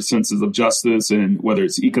broader senses of justice, and whether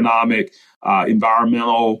it's economic,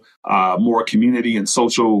 environmental, more community and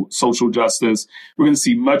social justice. We're going to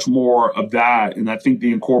see much more of that. And I think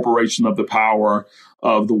the incorporation of the power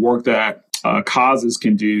of the work that causes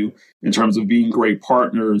can do in terms of being great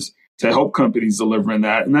partners to help companies deliver in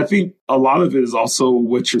that. And I think a lot of it is also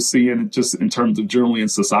what you're seeing just in terms of generally in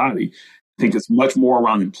society. I think it's much more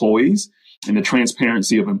around employees and the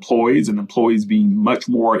transparency of employees and employees being much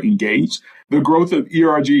more engaged. The growth of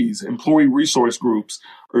ERGs, employee resource groups,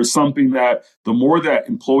 are something that the more that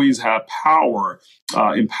employees have power,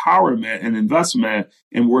 empowerment and investment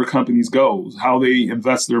in where companies go, how they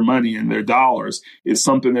invest their money and their dollars, is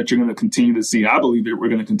something that you're going to continue to see. I believe that we're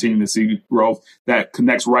going to continue to see growth that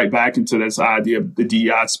connects right back into this idea of the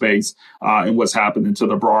DEI space and what's happening to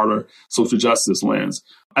the broader social justice lens.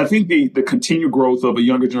 I think the continued growth of a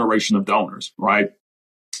younger generation of donors, right,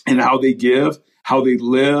 and how they give, how they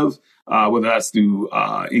live, whether that's through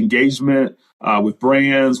engagement with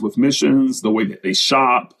brands, with missions, the way that they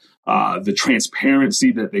shop, the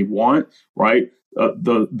transparency that they want, right?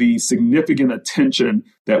 the significant attention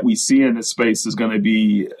that we see in this space is going to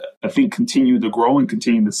be, I think, continue to grow and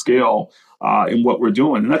continue to scale in what we're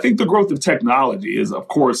doing. And I think the growth of technology is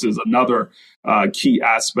another key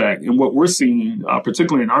aspect in what we're seeing,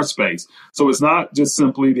 particularly in our space. So it's not just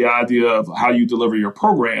simply the idea of how you deliver your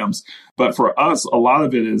programs, but for us, a lot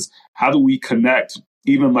of it is how do we connect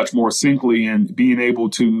even much more simply and being able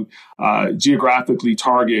to geographically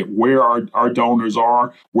target where our donors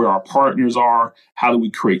are, where our partners are, how do we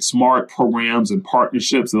create smart programs and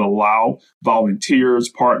partnerships that allow volunteers,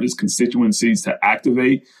 partners, constituencies to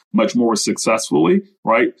activate much more successfully,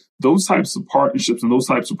 right? Those types of partnerships and those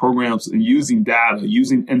types of programs and using data,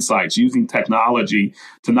 using insights, using technology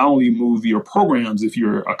to not only move your programs if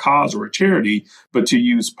you're a cause or a charity, but to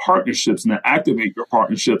use partnerships and to activate your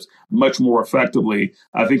partnerships much more effectively,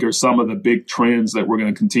 I think are some of the big trends that we're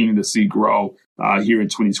going to continue to see grow here in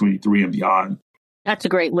 2023 and beyond. That's a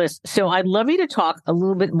great list. So I'd love you to talk a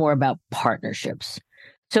little bit more about partnerships.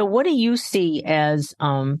 So what do you see as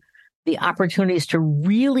the opportunities to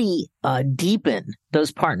really deepen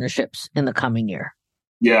those partnerships in the coming year?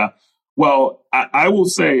 Yeah. Well, I will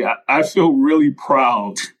say I feel really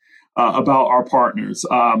proud about our partners.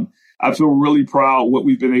 I feel really proud what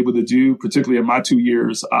we've been able to do, particularly in my 2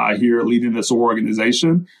 years here leading this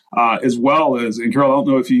organization, as well as, and Carol, I don't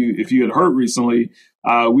know if you had heard recently,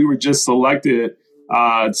 we were just selected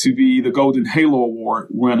to be the Golden Halo Award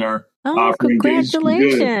winner. Oh,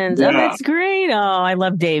 congratulations. Yeah. Oh, that's great. Oh, I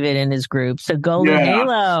love David and his group. So Golden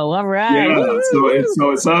Halo. All right. Yeah. So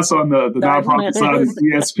it's us on the nonprofit side and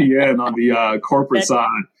ESPN on the corporate side.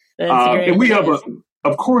 And we have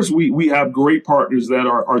of course, we have great partners that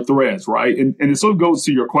are threads, right? And it sort of goes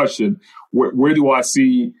to your question, where do I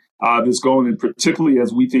see this going? And particularly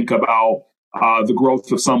as we think about the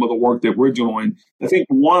growth of some of the work that we're doing, I think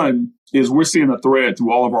one is we're seeing a thread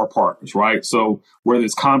through all of our partners, right? So whether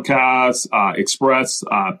it's Comcast, Express,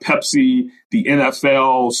 Pepsi, the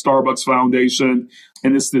NFL, Starbucks Foundation,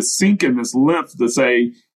 and it's this sync and this lift to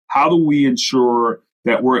say, how do we ensure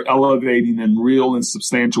that we're elevating in real and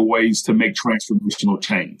substantial ways to make transformational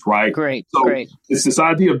change, right? Great. It's this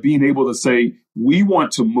idea of being able to say, we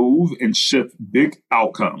want to move and shift big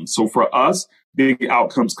outcomes. So for us, big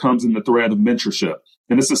outcomes comes in the thread of mentorship.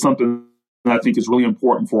 And this is something that I think is really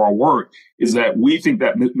important for our work, is that we think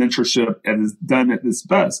that mentorship, and is done at its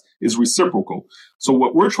best, is reciprocal. So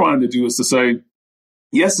what we're trying to do is to say,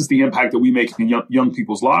 yes, it's the impact that we make in young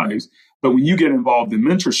people's lives, but when you get involved in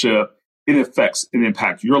mentorship, it affects and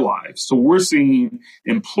impacts your lives. So we're seeing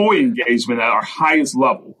employee engagement at our highest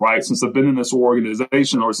level, right? Since I've been in this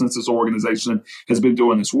organization, or since this organization has been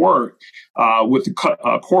doing this work with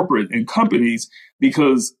corporate and companies,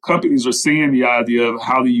 because companies are seeing the idea of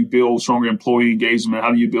how do you build stronger employee engagement?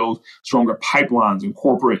 How do you build stronger pipelines and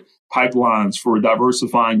corporate pipelines for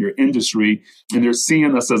diversifying your industry? And they're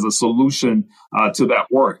seeing us as a solution to that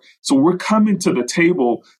work. So we're coming to the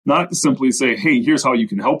table not to simply say, hey, here's how you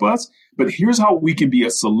can help us, but here's how we can be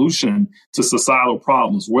a solution to societal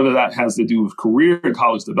problems, whether that has to do with career and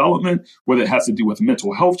college development, whether it has to do with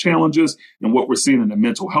mental health challenges and what we're seeing in the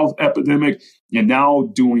mental health epidemic, and now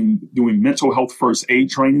doing mental health first aid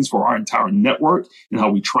trainings for our entire network and how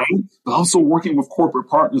we train, but also working with corporate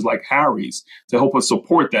partners like Harry's to help us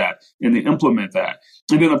support that and to implement that.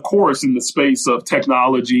 And then, of course, in the space of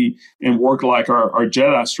technology and work like our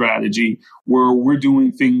JEDI strategy, where we're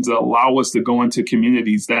doing things that allow us to go into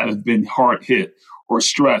communities that have been hard hit or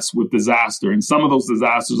stressed with disaster. And some of those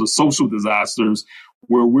disasters are social disasters,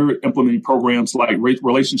 where we're implementing programs like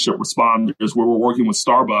relationship responders, where we're working with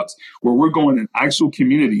Starbucks, where we're going in actual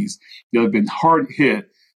communities that have been hard hit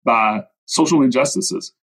by social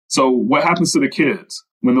injustices. So what happens to the kids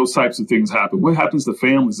when those types of things happen? What happens to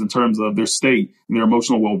families in terms of their state and their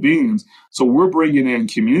emotional well-being? So we're bringing in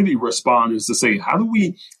community responders to say, how do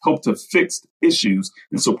we help to fix issues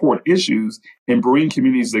and support issues and bring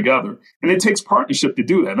communities together? And it takes partnership to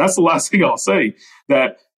do that. And that's the last thing I'll say,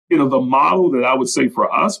 that the model that I would say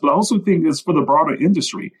for us, but I also think is for the broader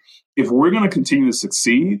industry. If we're going to continue to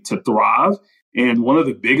succeed, to thrive, and one of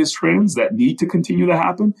the biggest trends that need to continue to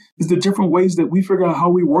happen is the different ways that we figure out how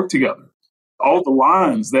we work together. All the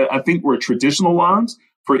lines that I think were traditional lines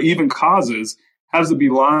for even causes has to be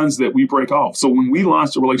lines that we break off. So when we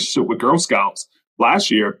launched a relationship with Girl Scouts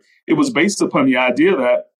last year, it was based upon the idea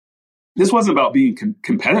that this wasn't about being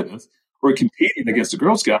competitive or competing against the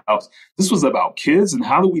Girl Scouts. This was about kids, and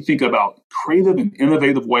how do we think about creative and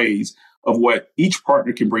innovative ways of what each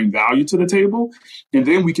partner can bring value to the table. And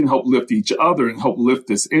then we can help lift each other and help lift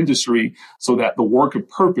this industry so that the work of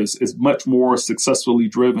purpose is much more successfully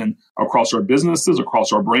driven across our businesses,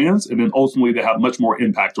 across our brands, and then ultimately to have much more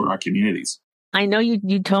impact on our communities. I know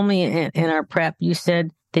you told me in our prep, you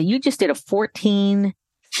said that you just did a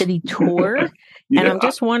 14-city tour. Yeah. And I'm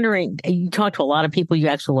just wondering, you talked to a lot of people, you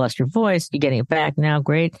actually lost your voice, you're getting it back now,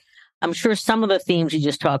 great. I'm sure some of the themes you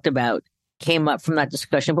just talked about came up from that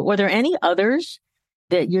discussion, but were there any others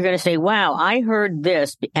that you're going to say, wow, I heard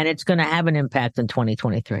this and it's going to have an impact in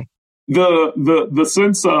 2023? The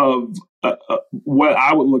sense of what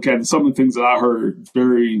I would look at, and some of the things that I heard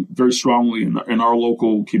very, very strongly in our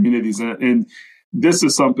local communities, and this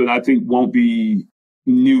is something I think won't be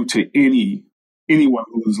new to anyone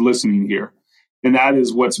who's listening here, and that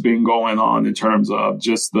is what's been going on in terms of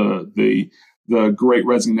just the Great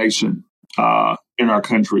Resignation in our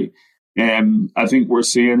country. And I think we're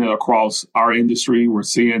seeing it across our industry. We're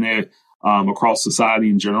seeing it across society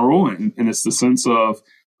in general. And it's the sense of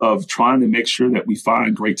trying to make sure that we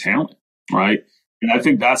find great talent, right? And I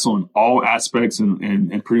think that's on all aspects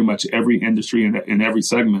and pretty much every industry and in every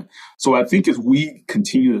segment. So I think as we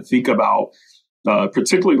continue to think about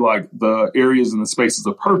particularly like the areas and the spaces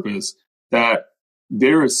of purpose, that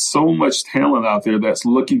there is so much talent out there that's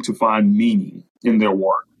looking to find meaning in their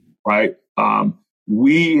work, right?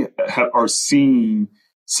 We are seeing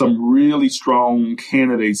some really strong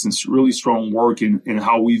candidates and really strong work in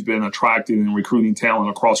how we've been attracting and recruiting talent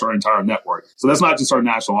across our entire network. So that's not just our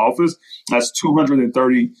national office. That's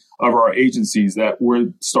 230 of our agencies that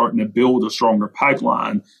we're starting to build a stronger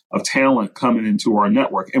pipeline of talent coming into our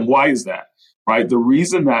network. And why is that, right? The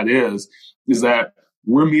reason that is that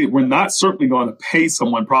we're not certainly going to pay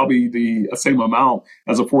someone probably the same amount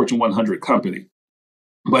as a Fortune 100 company.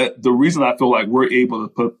 But the reason I feel like we're able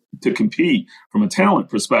to compete from a talent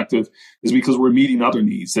perspective is because we're meeting other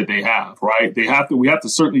needs that they have, right? We have to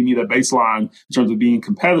certainly meet a baseline in terms of being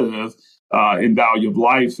competitive in value of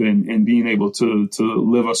life and being able to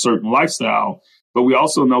live a certain lifestyle. But we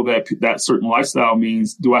also know that certain lifestyle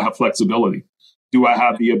means, do I have flexibility? Do I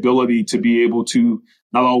have the ability to be able to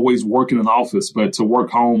not always work in an office, but to work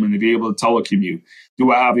home and to be able to telecommute?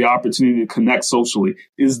 Do I have the opportunity to connect socially?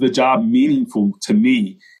 Is the job meaningful to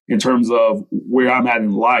me in terms of where I'm at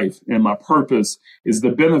in life and my purpose? Is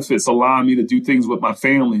the benefits allowing me to do things with my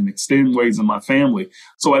family and extend ways in my family?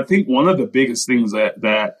 So I think one of the biggest things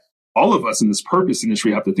that all of us in this purpose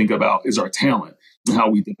industry have to think about is our talent, and how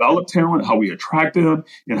we develop talent, how we attract them,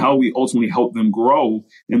 and how we ultimately help them grow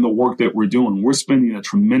in the work that we're doing. We're spending a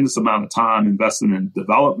tremendous amount of time investing in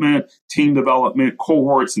development, team development,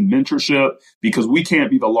 cohorts, and mentorship, because we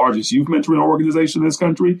can't be the largest youth mentoring organization in this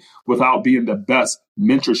country without being the best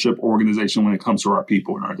mentorship organization when it comes to our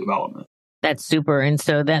people and our development. That's super. And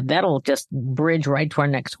so that'll just bridge right to our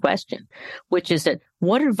next question, which is that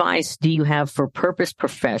what advice do you have for purpose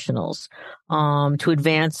professionals to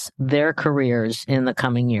advance their careers in the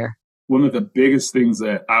coming year? One of the biggest things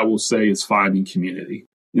that I will say is finding community.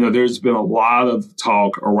 You know, there's been a lot of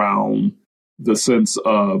talk around the sense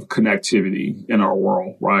of connectivity in our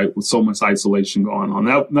world, right? With so much isolation going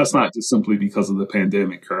on. That's not just simply because of the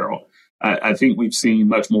pandemic, Carol. I think we've seen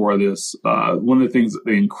much more of this. One of the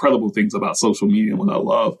incredible things about social media, and what I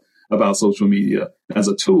love about social media as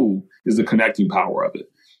a tool, is the connecting power of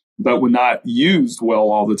it. But when not used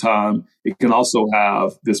well all the time, it can also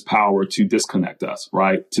have this power to disconnect us,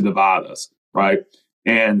 right? To divide us, right?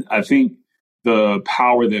 And I think the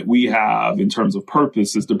power that we have in terms of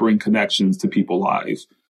purpose is to bring connections to people's lives,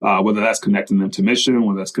 whether that's connecting them to mission,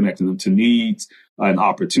 whether that's connecting them to needs and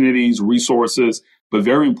opportunities, resources, but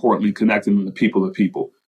very importantly, connecting them to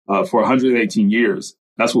people. For 118 years,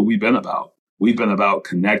 that's what we've been about. We've been about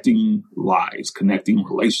connecting lives, connecting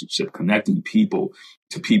relationships, connecting people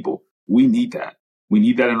to people. We need that. We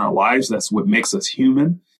need that in our lives. That's what makes us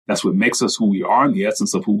human. That's what makes us who we are, and the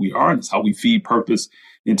essence of who we are, and it's how we feed purpose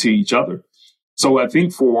into each other. So I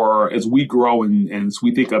think as we grow and as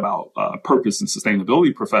we think about purpose and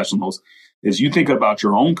sustainability professionals, as you think about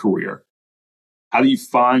your own career, how do you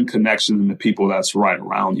find connection in the people that's right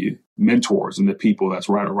around you, mentors in the people that's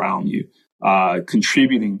right around you,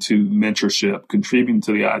 contributing to mentorship, contributing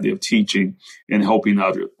to the idea of teaching and helping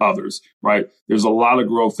others, right? There's a lot of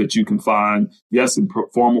growth that you can find, yes, in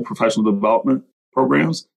formal professional development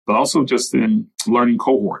programs, but also just in learning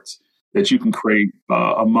cohorts that you can create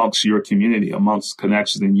amongst your community, amongst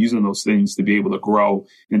connections, and using those things to be able to grow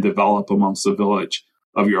and develop amongst a village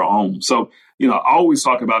of your own. So, I always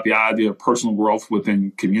talk about the idea of personal growth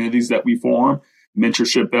within communities that we form,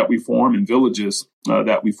 mentorship that we form, and villages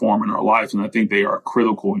that we form in our life. And I think they are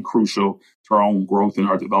critical and crucial to our own growth and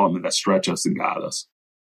our development that stretch us and guide us.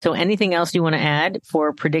 So anything else you want to add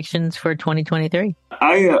for predictions for 2023?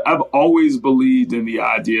 I've always believed in the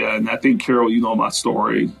idea, and I think, Carol, you know my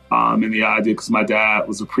story, in the idea because my dad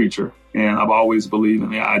was a preacher, and I've always believed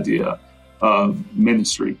in the idea of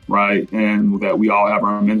ministry, right? And that we all have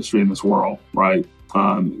our ministry in this world, right?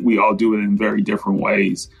 We all do it in very different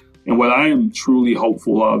ways. And what I am truly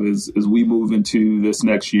hopeful of is as we move into this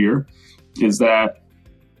next year is that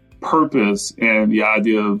purpose and the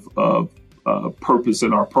idea of purpose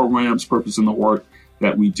in our programs, purpose in the work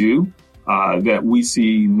that we do, that we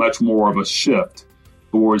see much more of a shift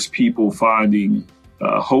towards people finding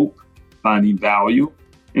hope, finding value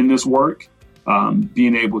in this work,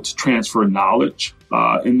 being able to transfer knowledge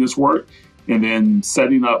in this work, and then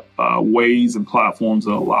setting up ways and platforms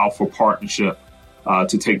that allow for partnership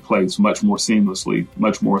to take place much more seamlessly,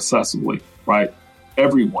 much more accessibly, right?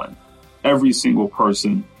 Everyone, every single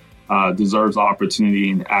person deserves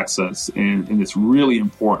opportunity and access. And it's really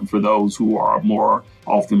important for those who are more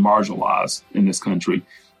often marginalized in this country.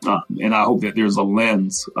 And I hope that there's a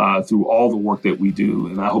lens through all the work that we do.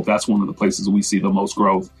 And I hope that's one of the places we see the most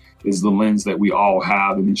growth is the lens that we all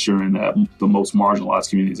have in ensuring that the most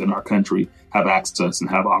marginalized communities in our country have access and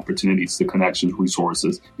have opportunities to connections,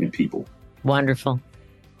 resources, and people. Wonderful.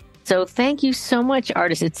 So thank you so much,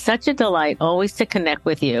 Artis. It's such a delight always to connect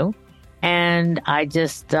with you. And I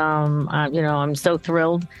just, I'm so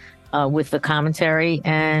thrilled with the commentary,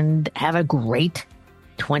 and have a great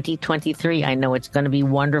 2023. I know it's going to be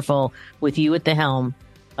wonderful with you at the helm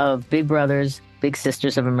of Big Brothers, Big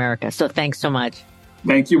Sisters of America. So thanks so much.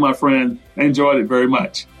 Thank you, my friend. I enjoyed it very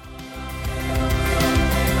much.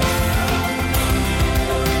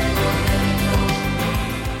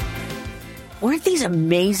 Weren't these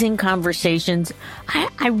amazing conversations?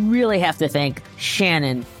 I really have to thank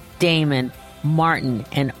Shannon, Damon, Martin,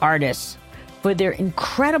 and Artis for their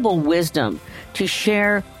incredible wisdom to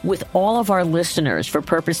share with all of our listeners for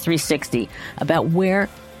Purpose 360 about where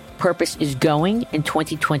purpose is going in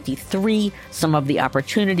 2023, some of the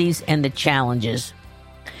opportunities and the challenges.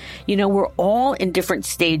 You know, we're all in different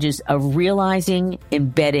stages of realizing,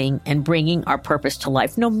 embedding, and bringing our purpose to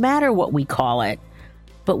life, no matter what we call it.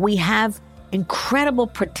 But we have incredible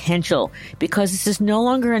potential because this is no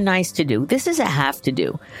longer a nice to do. This is a have to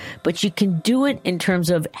do. But you can do it in terms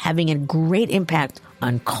of having a great impact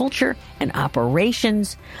on culture and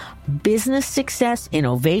operations, business success,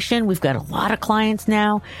 innovation. We've got a lot of clients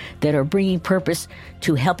now that are bringing purpose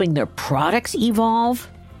to helping their products evolve,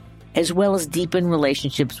 as well as deepen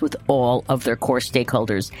relationships with all of their core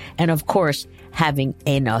stakeholders. And of course, having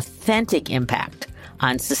an authentic impact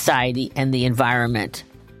on society and the environment.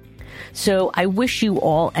 So I wish you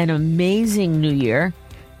all an amazing new year.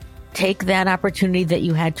 Take that opportunity that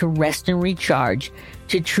you had to rest and recharge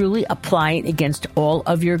to truly apply it against all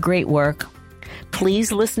of your great work.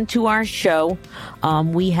 Please listen to our show.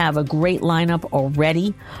 We have a great lineup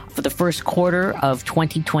already for the first quarter of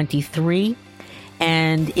 2023.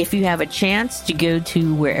 And if you have a chance to go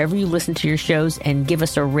to wherever you listen to your shows and give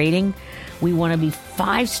us a rating, we want to be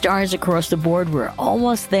 5 stars across the board. We're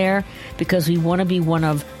almost there because we want to be one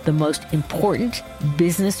of the most important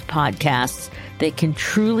business podcasts that can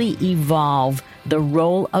truly evolve the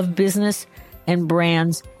role of business and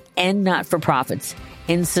brands and not-for-profits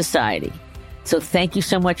in society. So thank you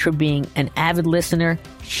so much for being an avid listener.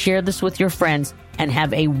 Share this with your friends and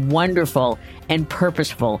have a wonderful and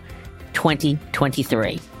purposeful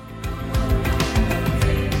 2023.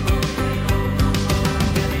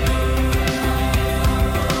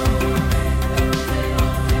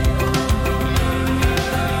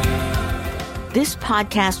 This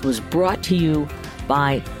podcast was brought to you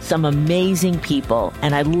by some amazing people,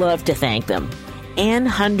 and I'd love to thank them. Ann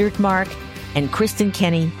Hundertmark and Kristen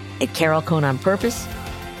Kenny at Carol Cohn on Purpose,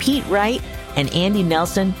 Pete Wright and Andy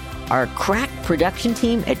Nelson, our crack production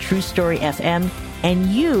team at True Story FM, and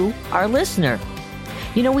you, our listener.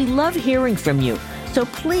 You know, we love hearing from you, so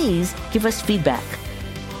please give us feedback.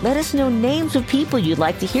 Let us know names of people you'd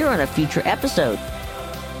like to hear on a future episode.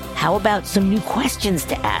 How about some new questions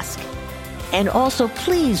to ask? And also,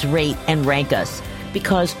 please rate and rank us,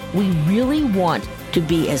 because we really want to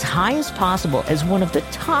be as high as possible as one of the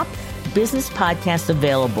top business podcasts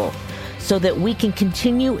available, so that we can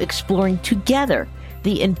continue exploring together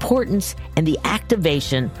the importance and the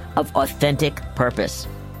activation of authentic purpose.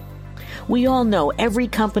 We all know every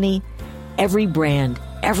company, every brand,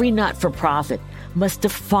 every not-for-profit must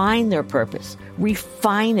define their purpose,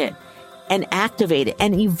 refine it, and activate it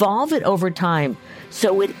and evolve it over time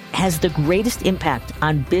so it has the greatest impact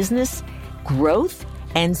on business, growth,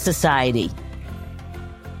 and society.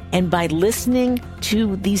 And by listening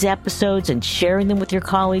to these episodes and sharing them with your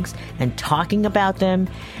colleagues and talking about them,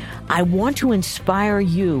 I want to inspire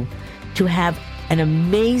you to have an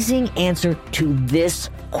amazing answer to this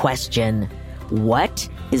question. What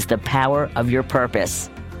is the power of your purpose?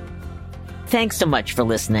 Thanks so much for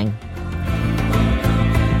listening.